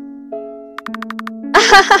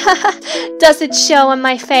 Does it show on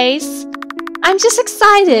my face? I'm just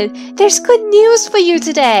excited. There's good news for you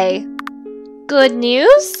today. Good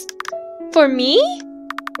news? For me?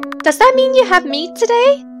 Does that mean you have meat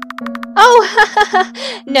today? Oh,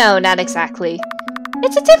 no, not exactly.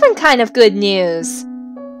 It's a different kind of good news.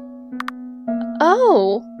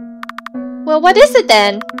 Oh. Well, what is it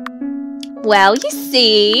then? Well, you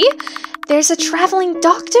see, there's a traveling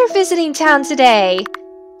doctor visiting town today.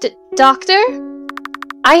 Doctor?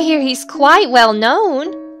 I hear he's quite well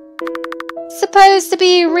known. Supposed to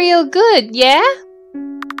be real good, yeah?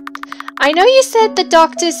 I know you said the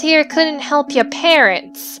doctors here couldn't help your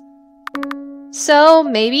parents. So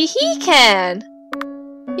maybe he can.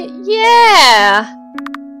 Yeah.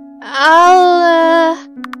 I'll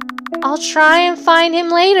try and find him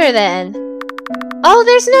later then. Oh,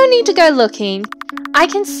 there's no need to go looking. I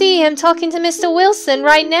can see him talking to Mr. Wilson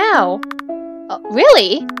right now. Oh,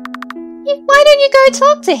 really? Why don't you go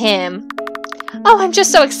talk to him? Oh, I'm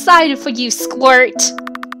just so excited for you, Squirt.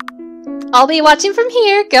 I'll be watching from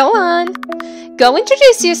here. Go on. Go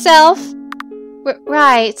introduce yourself.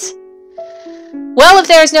 Right. Well, if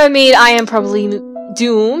there's no meat, I am probably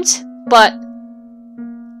doomed. But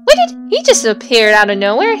he just appeared out of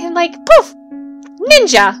nowhere and like, poof!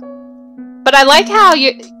 Ninja! But I like how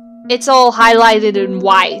it's all highlighted in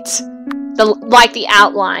white. Like the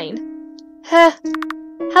outline.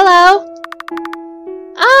 Hello?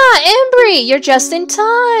 Ah, Embry, you're just in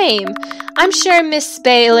time. I'm sure Miss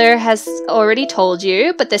Baylor has already told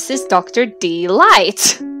you, but this is Dr.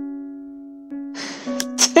 Delight.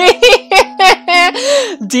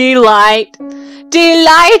 Delight.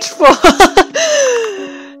 Delightful.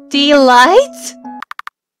 Delight?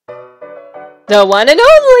 The one and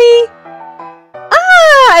only.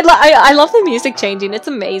 Ah, I love the music changing. It's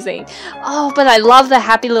amazing. Oh, but I love the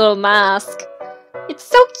happy little mask. It's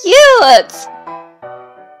so cute.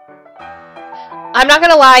 I'm not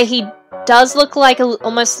gonna lie, he does look like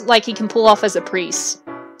almost like he can pull off as a priest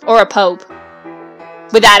or a pope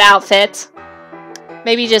with that outfit.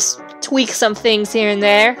 Maybe just tweak some things here and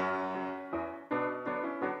there.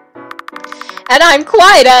 And I'm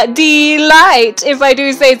quite a delight, if I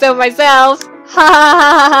do say so myself. Ha ha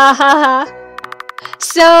ha ha ha.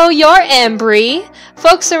 So you're Embry.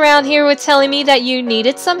 Folks around here were telling me that you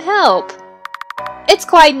needed some help. It's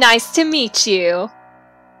quite nice to meet you.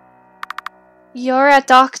 You're a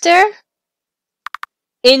doctor?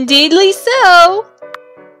 Indeedly so.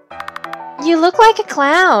 You look like a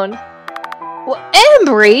clown. Well,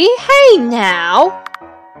 Embry, hey now.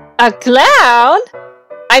 A clown?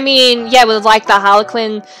 I mean, yeah, with like the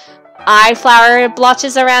Harlequin eye flower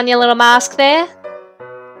blotches around your little mask there.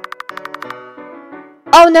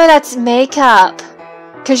 Oh no, that's makeup.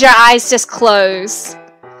 'Cause your eyes just close.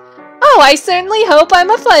 Oh, I certainly hope I'm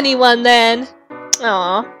a funny one then.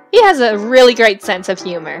 Aw, he has a really great sense of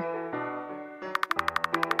humor.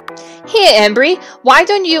 Here, Embry, why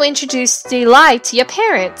don't you introduce Delight to your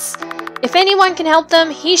parents? If anyone can help them,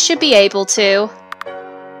 he should be able to.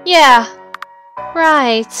 Yeah,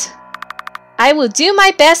 right. I will do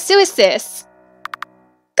my best to assist.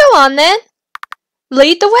 Go on then.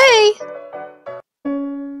 Lead the way.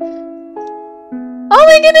 Oh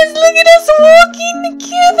my goodness, look at us walking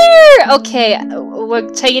together! Okay, we're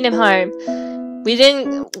taking him home.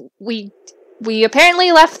 We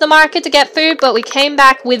apparently left the market to get food, but we came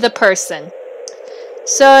back with a person.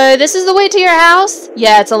 So, this is the way to your house?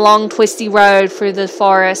 Yeah, it's a long, twisty road through the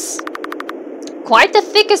forest. Quite the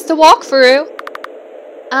thickest to walk through.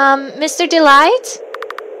 Mr. Delight?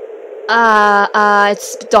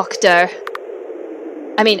 It's Doctor.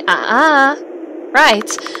 I mean,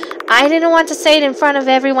 right. I didn't want to say it in front of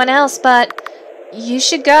everyone else, but you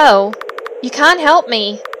should go. You can't help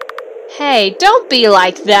me. Hey, don't be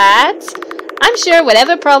like that. I'm sure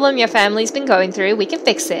whatever problem your family's been going through, we can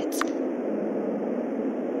fix it.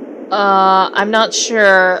 I'm not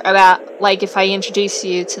sure about, like, if I introduce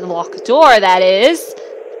you to the locked door, that is.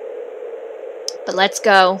 But let's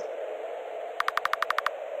go.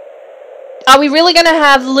 Are we really gonna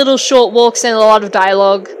have little short walks and a lot of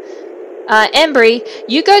dialogue? Embry,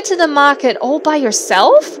 you go to the market all by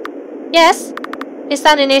yourself? Yes. Is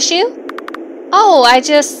that an issue? Oh,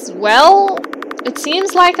 well, it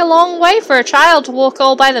seems like a long way for a child to walk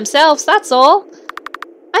all by themselves, that's all.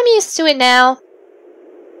 I'm used to it now.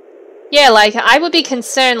 Yeah, like, I would be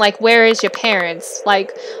concerned, like, where is your parents?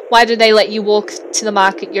 Like, why do they let you walk to the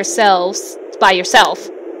market yourselves, by yourself?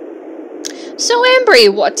 So, Embry,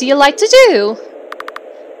 what do you like to do?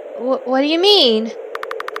 What do you mean?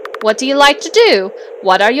 What do you like to do?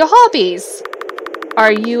 What are your hobbies?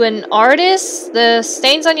 Are you an artist? The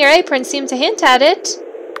stains on your apron seem to hint at it.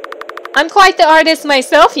 I'm quite the artist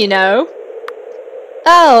myself, you know.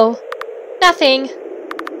 Oh, nothing.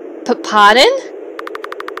 Pardon?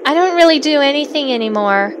 I don't really do anything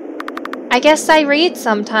anymore. I guess I read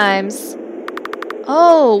sometimes.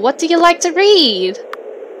 Oh, what do you like to read?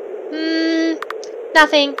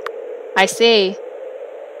 Nothing. I see.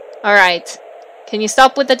 Alright. Can you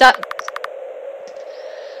stop with the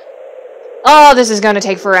Oh, this is gonna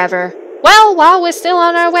take forever. Well, while we're still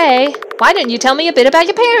on our way, why don't you tell me a bit about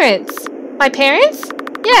your parents? My parents?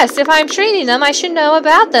 Yes, if I'm treating them, I should know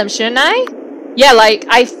about them, shouldn't I? Yeah, like,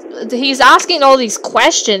 he's asking all these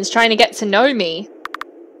questions, trying to get to know me.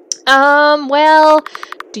 Well,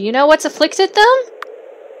 do you know what's afflicted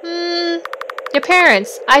them? Your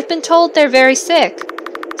parents. I've been told they're very sick.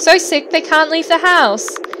 So sick they can't leave the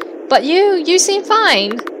house. But you seem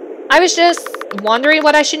fine. I was just wondering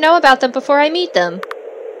what I should know about them before I meet them.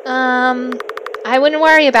 I wouldn't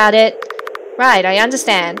worry about it. Right, I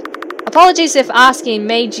understand. Apologies if asking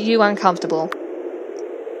made you uncomfortable.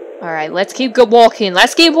 Alright, let's keep walking.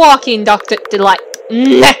 Let's keep walking, Dr. Delight.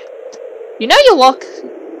 You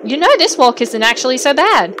know this walk isn't actually so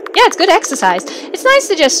bad. Yeah, it's good exercise. It's nice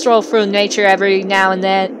to just stroll through nature every now and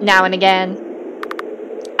again.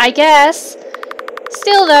 I guess.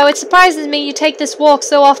 Still, though, it surprises me you take this walk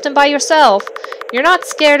so often by yourself. You're not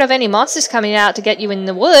scared of any monsters coming out to get you in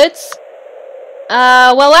the woods?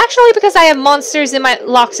 Well, actually, because I have monsters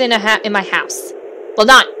locked in my house. Well,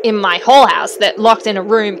 not in my whole house, that locked in a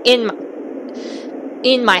room in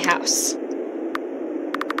my house.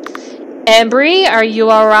 Embry, are you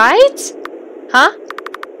alright? Huh?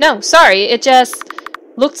 No, sorry, it just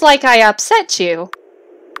looked like I upset you.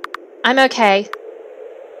 I'm okay.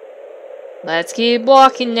 Let's keep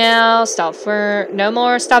walking now. No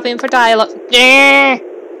more stopping for dialogue. Okay,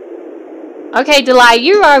 Delilah,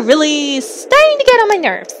 you are really starting to get on my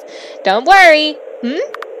nerves. Don't worry.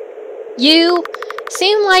 You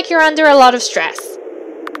seem like you're under a lot of stress.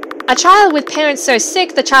 A child with parents so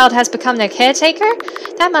sick the child has become their caretaker?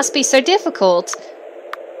 That must be so difficult.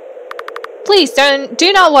 Please,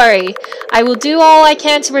 do not worry. I will do all I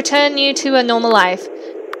can to return you to a normal life.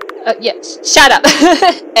 Yeah, shut up.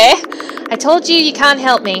 Eh? I told you you can't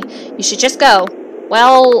help me. You should just go.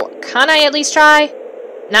 Well, can't I at least try?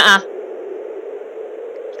 Nuh-uh.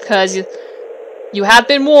 Because you have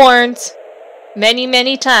been warned many,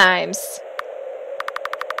 many times.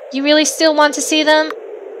 You really still want to see them?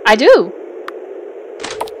 I do.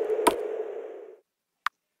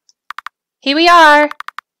 Here we are.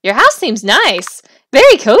 Your house seems nice.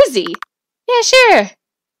 Very cozy. Yeah, sure.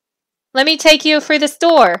 Let me take you through this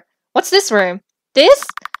door. What's this room? This?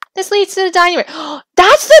 This leads to the dining room.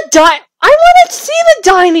 That's the I want to see the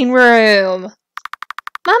dining room!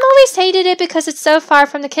 Mom always hated it because it's so far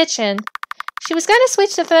from the kitchen. She was going to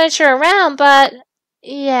switch the furniture around, but...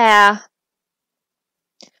 yeah.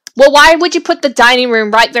 Well, why would you put the dining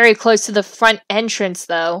room right very close to the front entrance,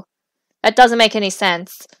 though? That doesn't make any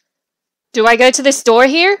sense. Do I go to this door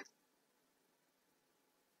here?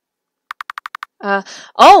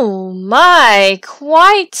 Oh my,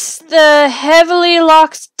 quite the heavily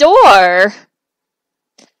locked door.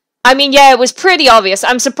 I mean, yeah, it was pretty obvious.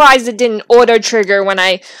 I'm surprised it didn't auto-trigger when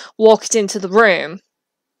I walked into the room.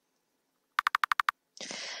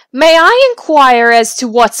 May I inquire as to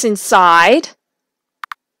what's inside?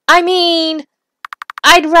 I mean,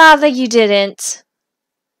 I'd rather you didn't.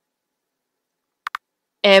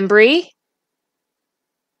 Embry?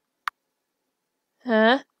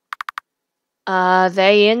 Huh? Are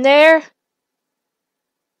they in there?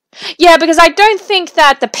 Yeah, because I don't think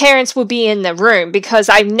that the parents will be in the room, because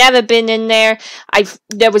I've never been in there.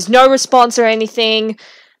 There was no response or anything.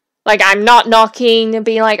 Like, I'm not knocking and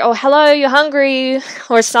being like, oh, hello, you're hungry,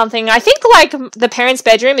 or something. I think, like, the parents'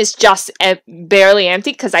 bedroom is just barely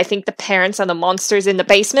empty, because I think the parents are the monsters in the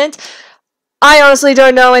basement. I honestly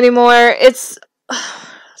don't know anymore. It's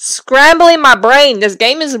scrambling my brain. This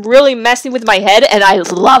game is really messing with my head, and I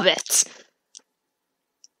love it.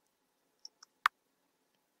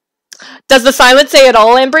 Does the silence say it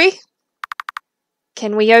all, Embry?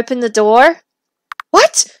 Can we open the door?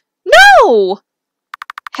 What? No!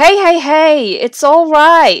 Hey, it's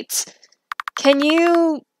alright. Can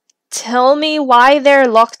you tell me why they're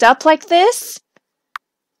locked up like this?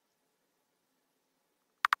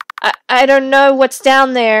 I don't know what's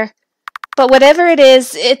down there, but whatever it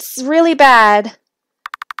is, it's really bad.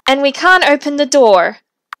 And we can't open the door.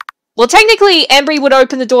 Well, technically, Embry would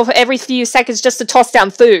open the door for every few seconds just to toss down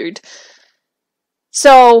food.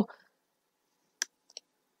 So,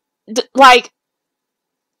 like...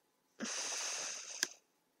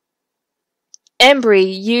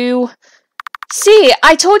 Embry, you... See,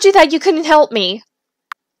 I told you that you couldn't help me.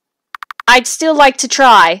 I'd still like to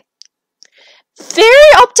try.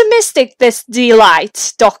 Very optimistic, this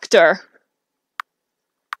Delight, Doctor.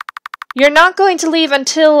 You're not going to leave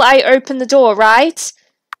until I open the door, right?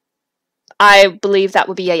 I believe that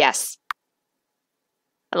would be a yes.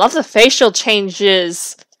 I love the facial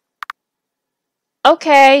changes.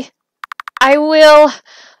 Okay. I will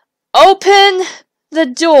open the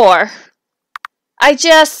door. I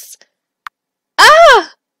just...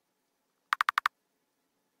 Ah!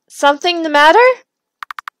 Something the matter?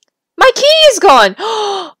 My key is gone!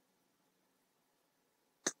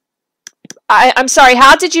 I'm sorry,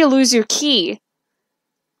 how did you lose your key?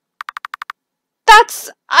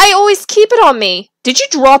 I always keep it on me. Did you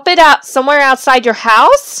drop it out somewhere outside your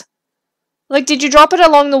house? Like, did you drop it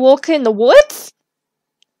along the walk in the woods?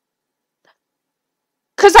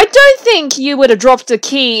 Because I don't think you would have dropped the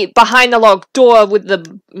key behind the locked door with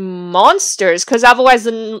the monsters, because otherwise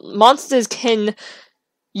the monsters can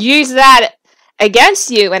use that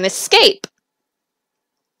against you and escape.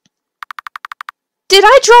 Did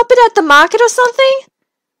I drop it at the market or something?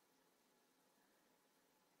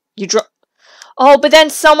 You drop... Oh, but then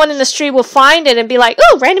someone in the street will find it and be like,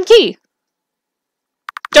 oh, random key.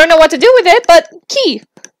 Don't know what to do with it, but key.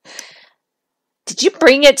 Did you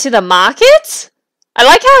bring it to the market? I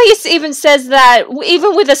like how he even says that,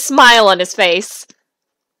 even with a smile on his face.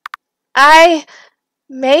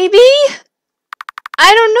 Maybe?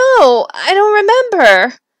 I don't know. I don't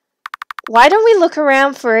remember. Why don't we look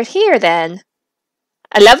around for it here, then?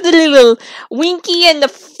 I love the little winky and the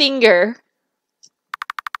finger.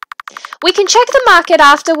 We can check the market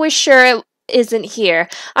after we're sure it isn't here.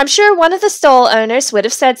 I'm sure one of the stall owners would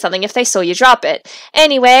have said something if they saw you drop it.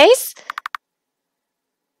 Anyways...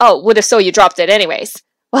 Oh, would have saw you dropped it anyways.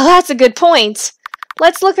 Well, that's a good point.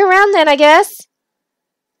 Let's look around then, I guess.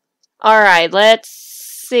 Alright, let's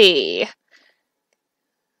see.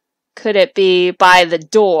 Could it be by the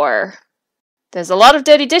door? There's a lot of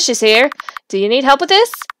dirty dishes here. Do you need help with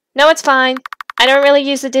this? No, it's fine. I don't really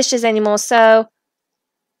use the dishes anymore, so...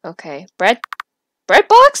 Okay, bread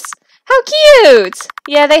box? How cute!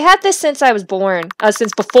 Yeah, they had this since I was born.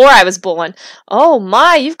 Since before I was born. Oh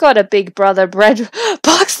my, you've got a big brother bread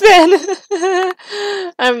box then.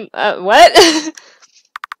 What?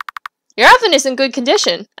 Your oven is in good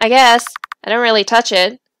condition, I guess. I don't really touch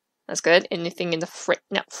it. That's good. Anything in the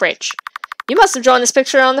fridge. You must have drawn this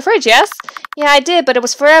picture on the fridge, yes? Yeah, I did, but it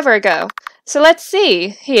was forever ago. So let's see.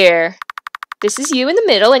 Here. This is you in the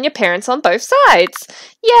middle and your parents on both sides.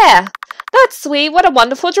 Yeah, that's sweet. What a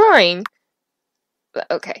wonderful drawing.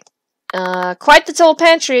 Okay. Quite the tall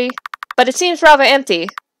pantry, but it seems rather empty.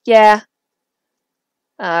 Yeah.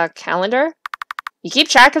 Calendar? You keep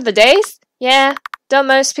track of the days? Yeah. Don't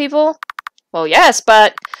most people? Well, yes,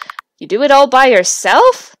 but you do it all by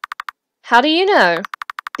yourself? How do you know?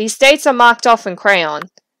 These dates are marked off in crayon.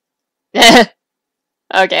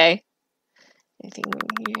 Okay. Anything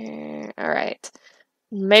here? Alright.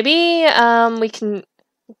 Maybe, we can...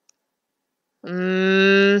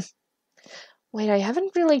 Wait, I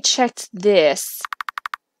haven't really checked this.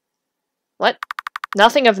 What?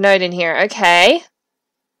 Nothing of note in here. Okay.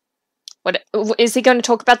 What, is he going to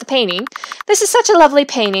talk about the painting? This is such a lovely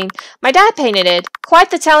painting. My dad painted it.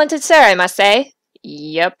 Quite the talented sir, I must say.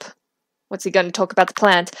 Yep. What's he going to talk about the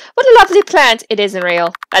plant? What a lovely plant. It isn't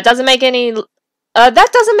real. That doesn't make it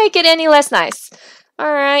any less nice.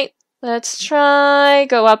 Alright. Let's try.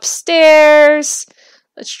 Go upstairs.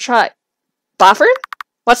 Let's try. Bathroom?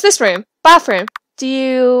 What's this room? Bathroom. Do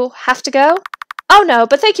you have to go? Oh no,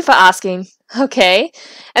 but thank you for asking. Okay.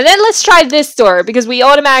 And then let's try this door, because we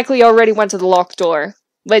automatically already went to the locked door,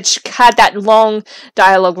 which had that long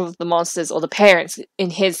dialogue with the monsters, or the parents,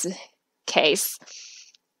 in his case.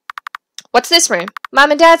 What's this room?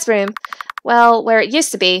 Mom and Dad's room. Well, where it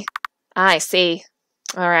used to be. I see.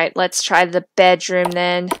 Alright, let's try the bedroom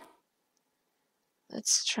then.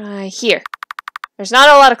 Let's try here. There's not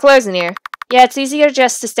a lot of clothes in here. Yeah, it's easier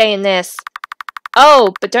just to stay in this.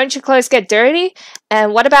 Oh, but don't your clothes get dirty?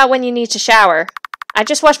 And what about when you need to shower? I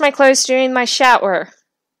just wash my clothes during my shower.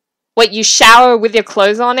 Wait, you shower with your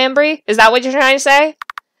clothes on, Embry? Is that what you're trying to say?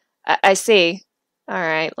 I see.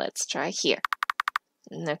 Alright, let's try here.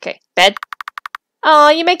 Okay, bed. Aw,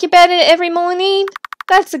 you make your bed every morning?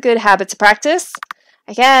 That's a good habit to practice.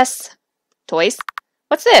 I guess. Toys?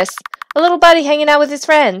 What's this? A little buddy hanging out with his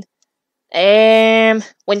friend.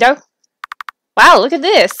 Window? Wow, look at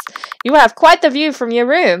this. You have quite the view from your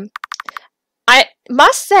room. I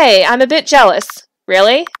must say, I'm a bit jealous.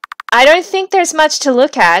 Really? I don't think there's much to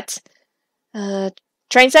look at.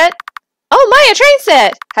 Train set? Oh my, a train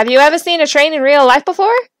set! Have you ever seen a train in real life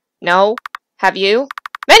before? No. Have you?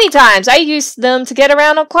 Many times. I use them to get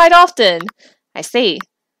around quite often. I see.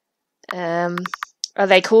 Are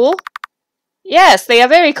they cool? Yes, they are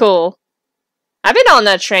very cool. I've been on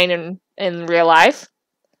that train in real life.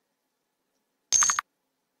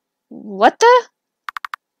 What the?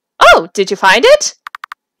 Oh, did you find it?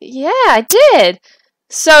 Yeah, I did.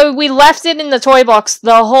 So we left it in the toy box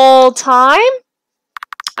the whole time?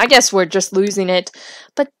 I guess we're just losing it.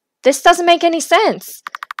 But this doesn't make any sense.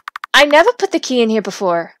 I never put the key in here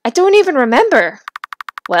before. I don't even remember.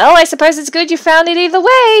 Well, I suppose it's good you found it either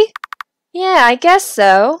way. Yeah, I guess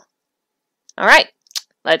so. Alright,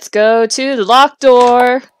 let's go to the locked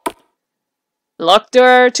door. Locked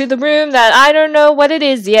door to the room that I don't know what it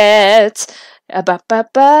is yet. Alright,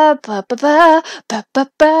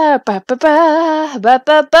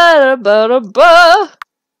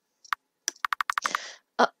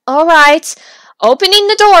 opening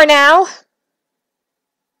the door now.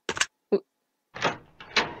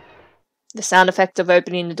 The sound effect of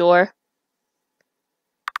opening the door.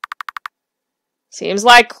 Seems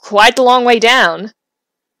like quite a long way down.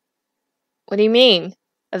 What do you mean?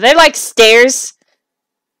 Are they like stairs?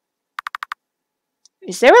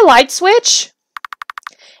 Is there a light switch?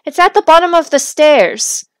 It's at the bottom of the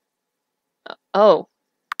stairs. Oh.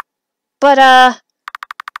 But, I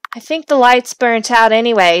think the light's burnt out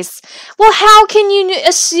anyways. Well, how can you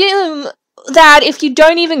assume that if you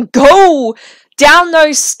don't even go down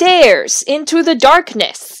those stairs into the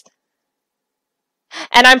darkness.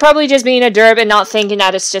 And I'm probably just being a derp and not thinking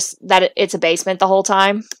that it's just that it's a basement the whole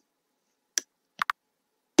time.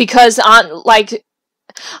 Because like,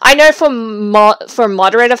 I know for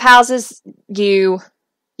moderate of houses, you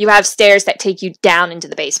have stairs that take you down into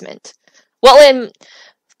the basement. Well,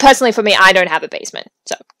 personally for me, I don't have a basement,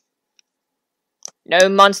 so no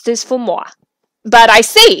monsters for moi. But I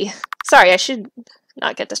see. Sorry, I should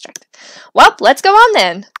not get distracted. Well, let's go on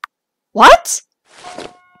then. What?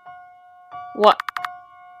 What?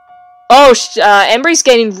 Oh, Embry's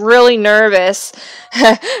getting really nervous.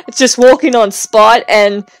 It's just walking on spot,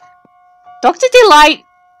 and Dr. Delight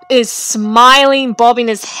is smiling, bobbing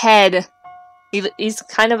his head. He's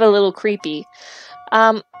kind of a little creepy.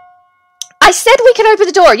 I said we can open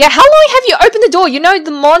the door. Yeah, how long have you opened the door? You know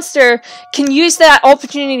the monster can use that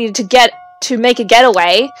opportunity to make a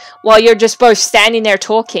getaway while you're just both standing there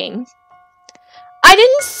talking. I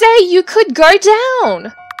didn't say you could go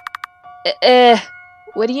down.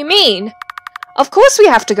 What do you mean? Of course we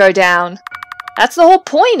have to go down. That's the whole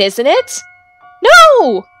point, isn't it?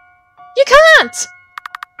 No! You can't!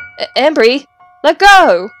 Embry, let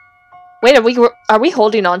go. Wait, are we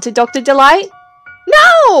holding on to Dr. Delight?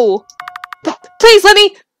 No! Please let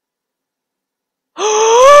me...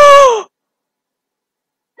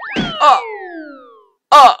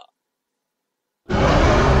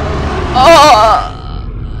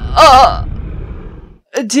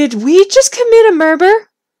 Did we just commit a murder?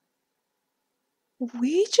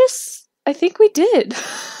 I think we did.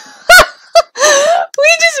 We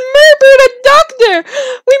just murdered a doctor!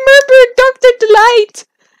 We murdered Dr. Delight!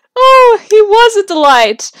 Oh, he was a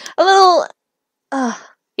delight. A little...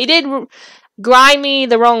 he did grind me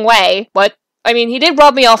the wrong way, but... I mean, he did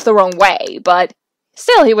rub me off the wrong way, but...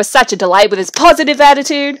 Still, he was such a delight with his positive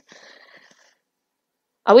attitude.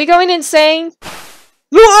 Are we going insane?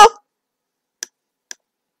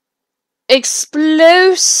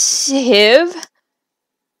 Explosive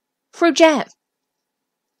fruit jam.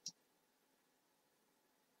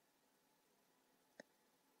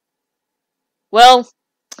 Well,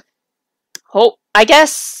 I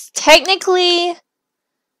guess technically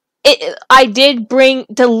I did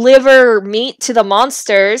deliver meat to the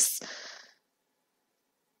monsters.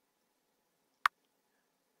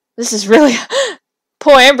 This is really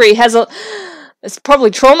poor Embry is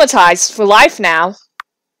probably traumatized for life now.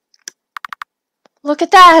 Look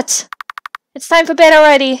at that! It's time for bed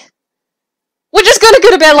already. We're just gonna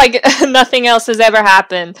go to bed like nothing else has ever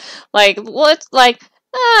happened. Like, what? Like,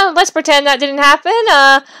 let's pretend that didn't happen.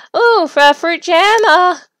 Oh, for fruit jam,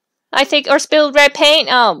 I think, or spilled red paint.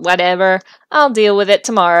 Oh, whatever. I'll deal with it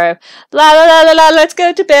tomorrow. La la la la la, let's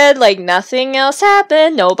go to bed like nothing else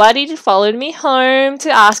happened. Nobody followed me home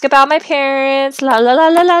to ask about my parents. La la la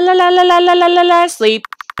la la la la la la la la la, sleep.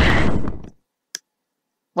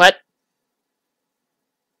 What?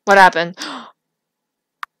 What happened?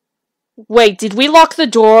 Wait, did we lock the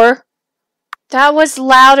door? That was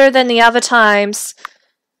louder than the other times.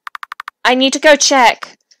 I need to go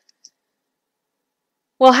check.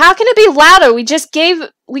 Well, how can it be louder? We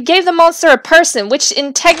gave the monster a person, which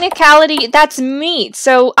in technicality, that's meat.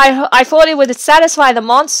 So I thought it would satisfy the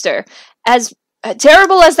monster. As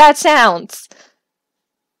terrible as that sounds.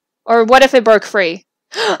 Or what if it broke free?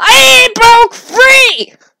 I broke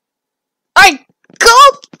free! I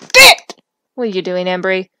got it! What are you doing,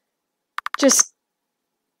 Embry? Just...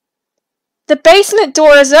 The basement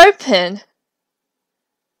door is open.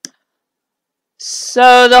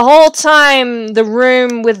 So the whole time, the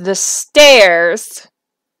room with the stairs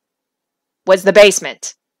was the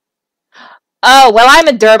basement. Oh, well, I'm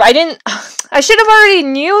a derp. I should have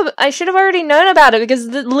already known about it because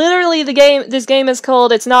literally this game is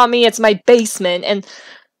called It's Not Me, It's My Basement, and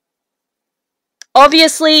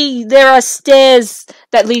obviously there are stairs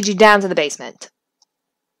that lead you down to the basement.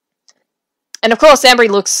 And of course, Embry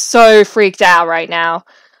looks so freaked out right now.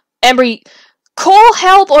 Embry, call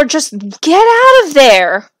help or just get out of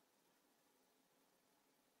there!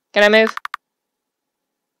 Can I move?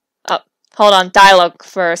 Oh, hold on. Dialogue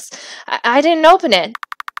first. I didn't open it.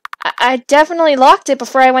 I definitely locked it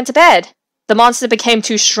before I went to bed. The monster became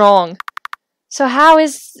too strong. So how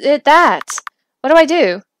is it that? What do I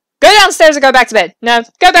do? Go downstairs or go back to bed. No,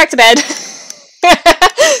 go back to bed.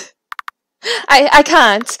 I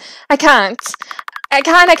can't.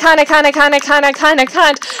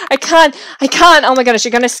 Oh my goodness,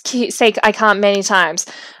 you're gonna say I can't many times.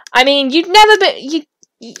 I mean, you're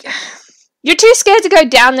too scared to go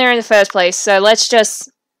down there in the first place, so let's just,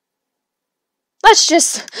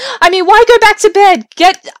 I mean, why go back to bed?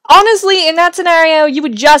 Honestly, in that scenario, you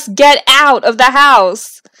would just get out of the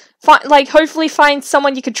house. like, hopefully find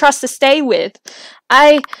someone you can trust to stay with.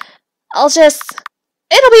 I'll just...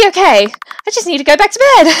 It'll be okay. I just need to go back to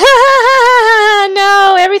bed.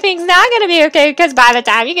 No, everything's not gonna be okay, because by the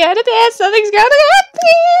time you go to bed, something's gonna happen.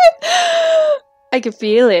 I can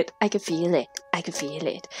feel it. I can feel it. I can feel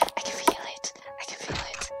it. I can feel it. I can feel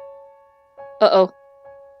it. Uh-oh.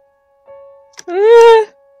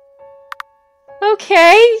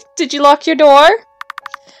 Okay. Did you lock your door?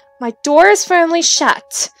 My door is firmly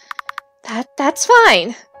shut. That's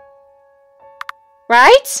fine.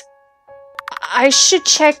 Right? I should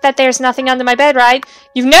check that there's nothing under my bed, right?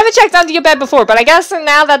 You've never checked under your bed before, but I guess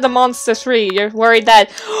now that the monster's free, you're worried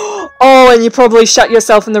that... Oh, and you probably shut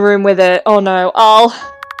yourself in the room with it. Oh no,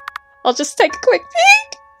 I'll just take a quick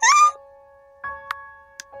peek.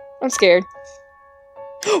 I'm scared.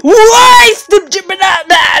 What?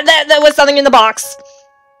 There was something in the box.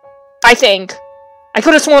 I think. I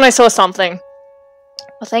could have sworn I saw something.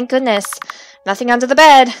 Well, thank goodness. Nothing under the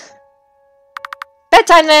bed.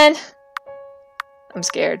 Bedtime then. I'm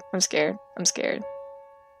scared. I'm scared. I'm scared.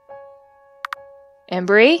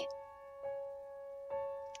 Embry?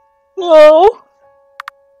 No.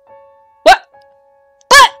 What?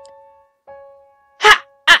 But!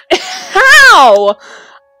 How?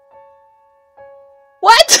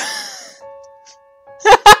 What?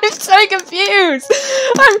 I'm so confused.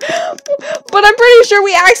 But I'm pretty sure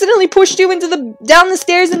we accidentally pushed you into down the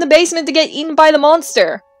stairs in the basement to get eaten by the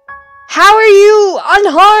monster. How are you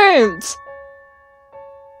unharmed?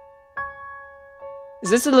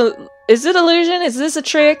 Is it illusion? Is this a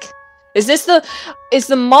trick? Is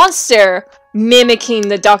the monster mimicking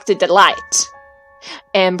the Dr. Delight?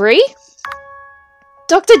 Embry?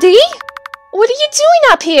 Dr. D? What are you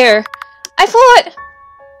doing up here? I thought...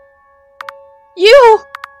 You...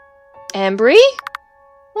 Embry?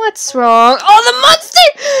 What's wrong? Oh, the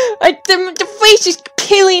monster! The face is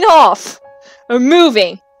peeling off. Or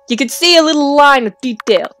moving. You can see a little line of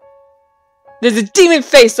detail. There's a demon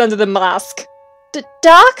face under the mask.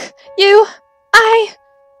 Doc? You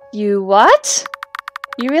what?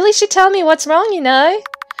 You really should tell me what's wrong, you know?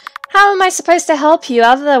 How am I supposed to help you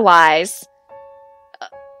otherwise?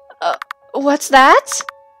 What's that?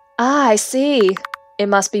 Ah, I see. It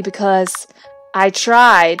must be because I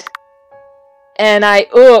tried. And I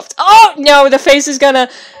oofed. Oh, no, the face is gonna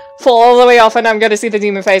fall all the way off and I'm gonna see the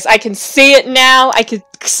demon face. I can see it now. I can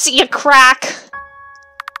see a crack.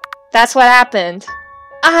 That's what happened.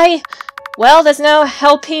 Well, there's no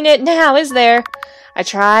helping it now, is there? I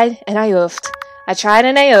tried and I oofed. I tried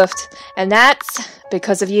and I oofed. And that's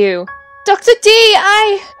because of you. Dr. D,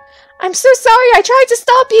 I'm so sorry. I tried to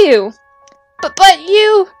stop you. But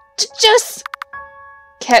you just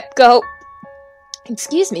kept going.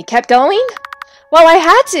 Well, I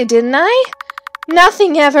had to, didn't I?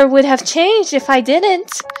 Nothing ever would have changed if I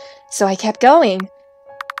didn't. So I kept going.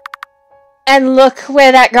 And look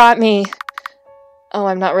where that got me. Oh,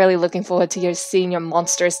 I'm not really looking forward to seeing your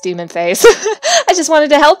monstrous demon face. I just wanted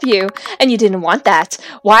to help you, and you didn't want that.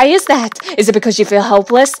 Why is that? Is it because you feel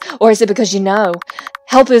helpless, or is it because you know?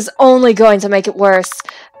 Help is only going to make it worse.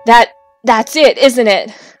 That's it, isn't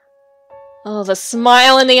it? Oh, the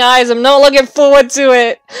smile in the eyes. I'm not looking forward to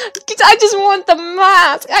it. I just want the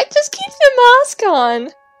mask. I just keep the mask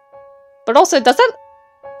on. But also,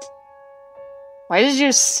 why does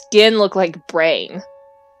your skin look like brain?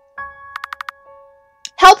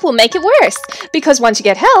 Help will make it worse, because once you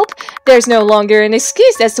get help, there's no longer an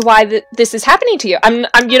excuse as to why this is happening to you.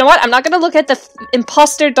 You know what? I'm not going to look at the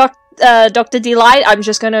imposter Dr. Delight. I'm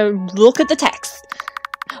just going to look at the text.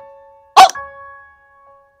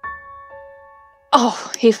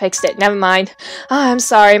 Oh, he fixed it. Never mind. Oh, I'm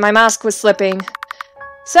sorry. My mask was slipping.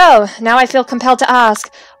 So, now I feel compelled to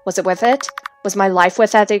ask, was it worth it? Was my life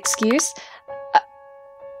worth that excuse?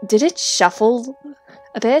 Did it shuffle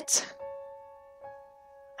a bit?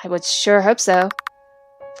 I would sure hope so.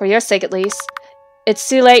 For your sake, at least. It's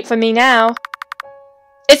too late for me now.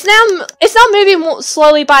 It's not moving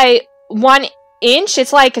slowly by 1 inch.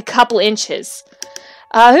 It's like a couple inches.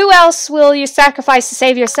 Who else will you sacrifice to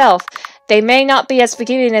save yourself? They may not be as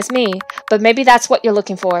forgiving as me, but maybe that's what you're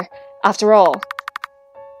looking for, after all.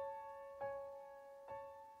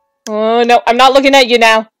 Oh, no, I'm not looking at you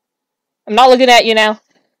now. I'm not looking at you now.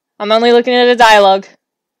 I'm only looking at the dialogue.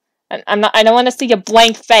 I don't want to see your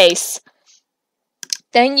blank face.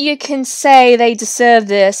 Then you can say they deserve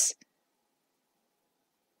this.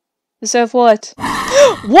 Deserve what?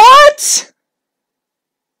 What?!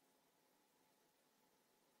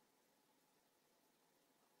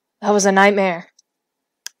 That was a nightmare.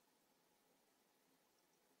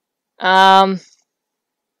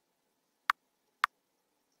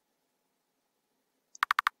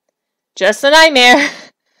 Just a nightmare.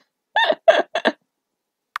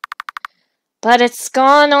 But it's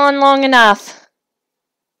gone on long enough.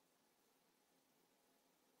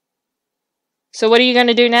 So what are you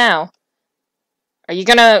gonna do now? Are you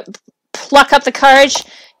gonna pluck up the courage,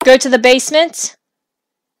 go to the basement?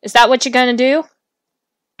 Is that what you're gonna do?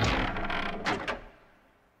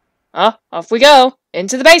 Oh, off we go.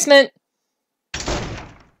 Into the basement.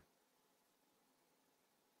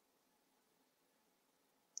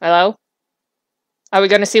 Hello? Are we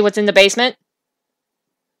gonna see what's in the basement?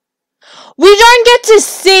 We don't get to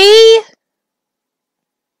see?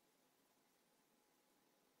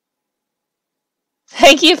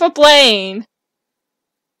 Thank you for playing.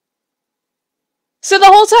 So the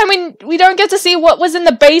whole time we don't get to see what was in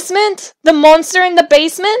the basement? The monster in the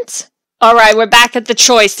basement? Alright, we're back at the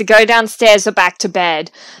choice to go downstairs or back to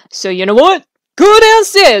bed. So you know what? Go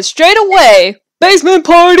downstairs, straight away! Basement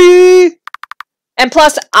party! And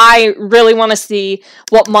plus, I really want to see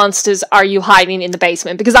what monsters are you hiding in the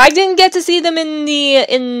basement, because I didn't get to see them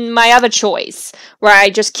in my other choice, where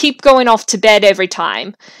I just keep going off to bed every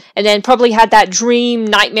time, and then probably had that dream,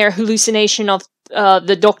 nightmare, hallucination of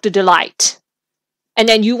the Dr. Delight. And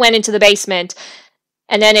then you went into the basement,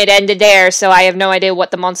 and then it ended there, so I have no idea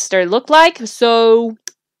what the monster looked like, so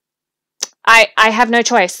I have no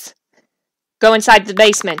choice. Go inside the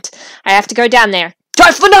basement. I have to go down there.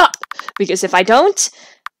 Toughen up! Because if I don't,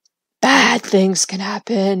 bad things can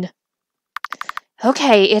happen.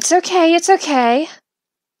 Okay, it's okay, it's okay.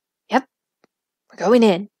 Yep, we're going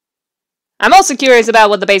in. I'm also curious about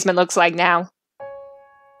what the basement looks like now.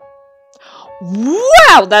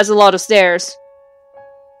 Wow, that's a lot of stairs.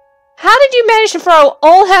 How did you manage to throw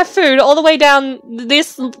all that food all the way down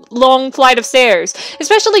this long flight of stairs?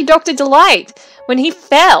 Especially Dr. Delight, when he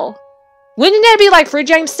fell. Wouldn't there be like fruit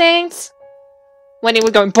jam stains? When he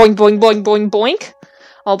was going boing, boing, boing, boing, boink.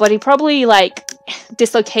 Oh, but he probably, like,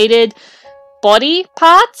 dislocated body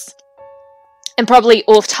parts. And probably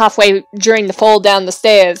oofed halfway during the fall down the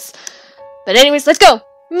stairs. But anyways, let's go!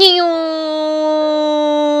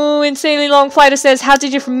 Insanely long flight of stairs. How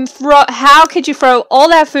could you throw all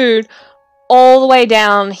that food all the way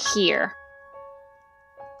down here?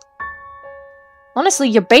 Honestly,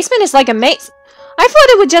 your basement is like a maze. I thought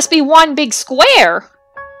it would just be one big square.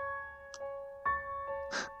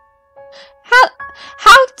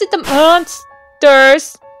 How did the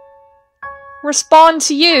monsters respond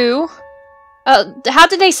to you? How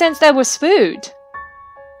did they sense there was food?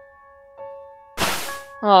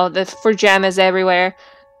 Oh, the fruit jam is everywhere.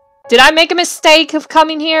 Did I make a mistake of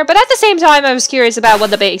coming here? But at the same time, I was curious about what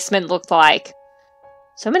the basement looked like.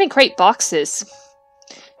 So many crate boxes.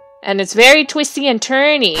 And it's very twisty and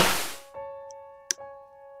turny.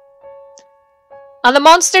 Are the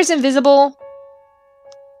monsters invisible?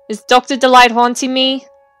 Is Dr. Delight haunting me?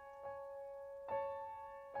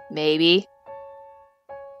 Maybe.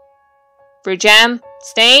 Fruit jam,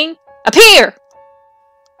 stain, appear!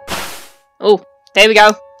 Oh, there we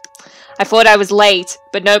go. I thought I was late,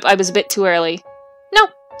 but nope, I was a bit too early. No,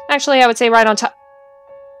 actually I would say right on top.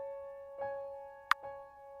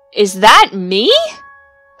 Is that me?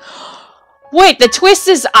 Wait, the twist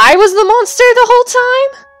is I was the monster the whole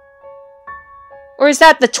time? Or is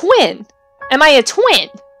that the twin? Am I a twin?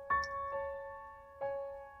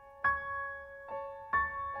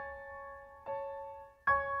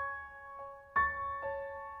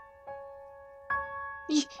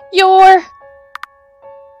 You're...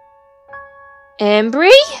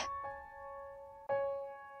 Embry?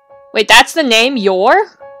 Wait, that's the name, Yor?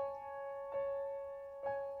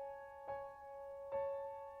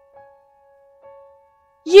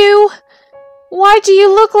 You... Why do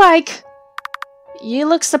you look like... You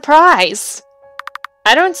look surprised.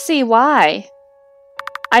 I don't see why.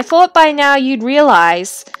 I thought by now you'd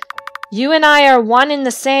realize. You and I are one and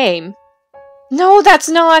the same. No, that's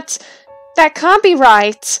not... That can't be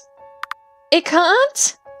right. It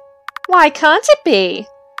can't? Why can't it be?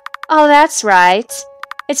 Oh, that's right.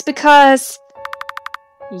 It's because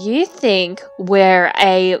you think we're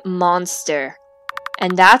a monster.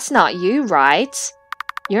 And that's not you, right?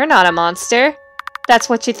 You're not a monster. That's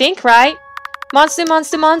what you think, right? Monster,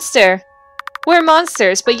 monster, monster. We're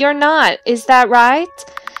monsters, but you're not. Is that right?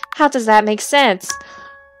 How does that make sense?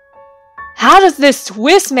 How does this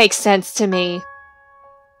twist make sense to me?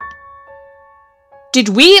 Did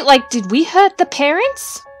we hurt the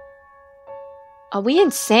parents? Are we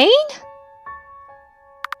insane?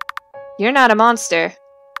 You're not a monster.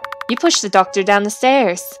 You pushed the doctor down the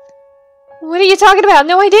stairs. What are you talking about?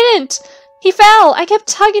 No, I didn't. He fell. I kept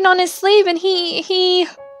tugging on his sleeve and he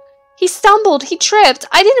stumbled. He tripped.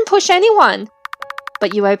 I didn't push anyone.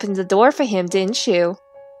 But you opened the door for him, didn't you?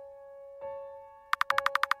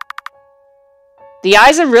 The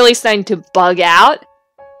eyes are really starting to bug out.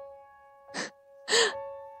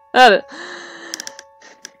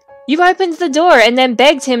 You opened the door and then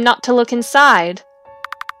begged him not to look inside.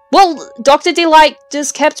 Well, Dr. Delight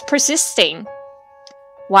just kept persisting.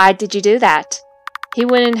 Why did you do that? He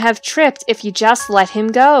wouldn't have tripped if you just let him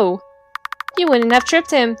go. You wouldn't have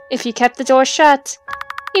tripped him if you kept the door shut.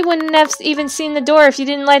 He wouldn't have even seen the door if you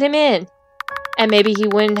didn't let him in. And maybe he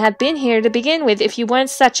wouldn't have been here to begin with if you weren't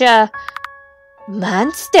such a...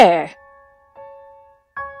 monster.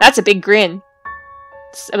 That's a big grin.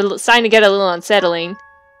 It's starting to get a little unsettling.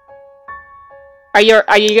 Are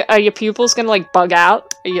your pupils gonna like bug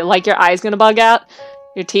out? Are you like your eyes gonna bug out?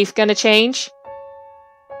 Your teeth gonna change?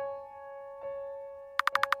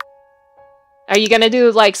 Are you gonna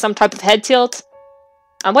do like some type of head tilt?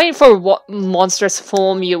 I'm waiting for what monstrous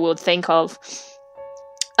form you would think of.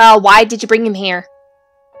 Why did you bring him here?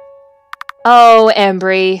 Oh,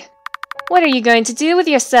 Embry. What are you going to do with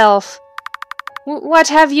yourself? What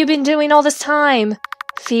have you been doing all this time?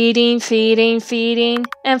 Feeding, feeding, feeding.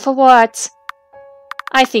 And for what?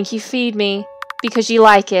 I think you feed me because you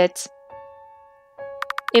like it.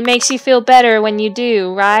 It makes you feel better when you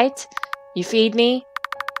do, right? You feed me.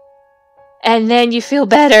 And then you feel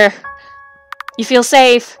better. You feel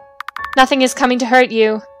safe. Nothing is coming to hurt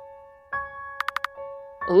you.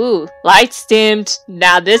 Ooh, lights dimmed.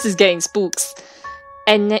 Now this is getting spooks.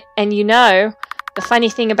 And you know, the funny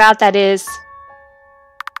thing about that is,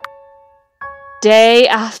 day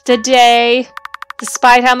after day,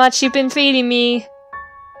 despite how much you've been feeding me.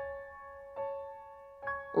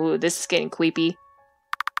 Ooh, this is getting creepy.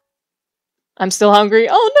 I'm still hungry.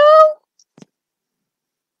 Oh no!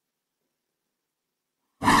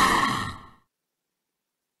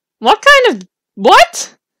 What kind of...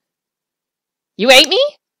 what? You ate me?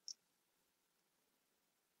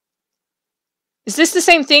 Is this the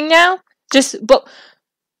same thing now? But...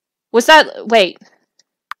 was that... wait.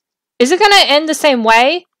 Is it gonna end the same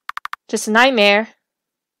way? Just a nightmare.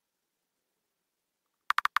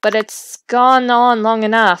 But it's gone on long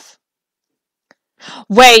enough.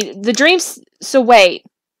 Wait, the dreams... so wait.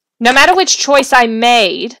 No matter which choice I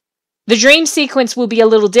made, the dream sequence will be a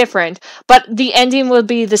little different, but the ending will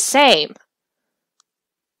be the same.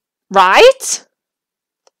 Right?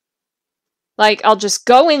 Like, I'll just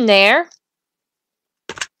go in there.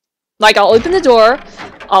 Like, I'll open the door,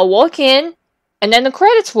 I'll walk in, and then the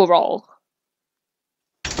credits will roll.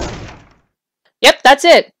 Yep, that's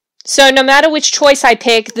it. So no matter which choice I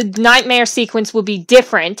pick, the nightmare sequence will be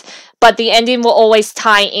different, but the ending will always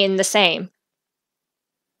tie in the same.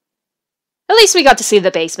 At least we got to see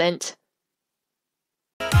the basement.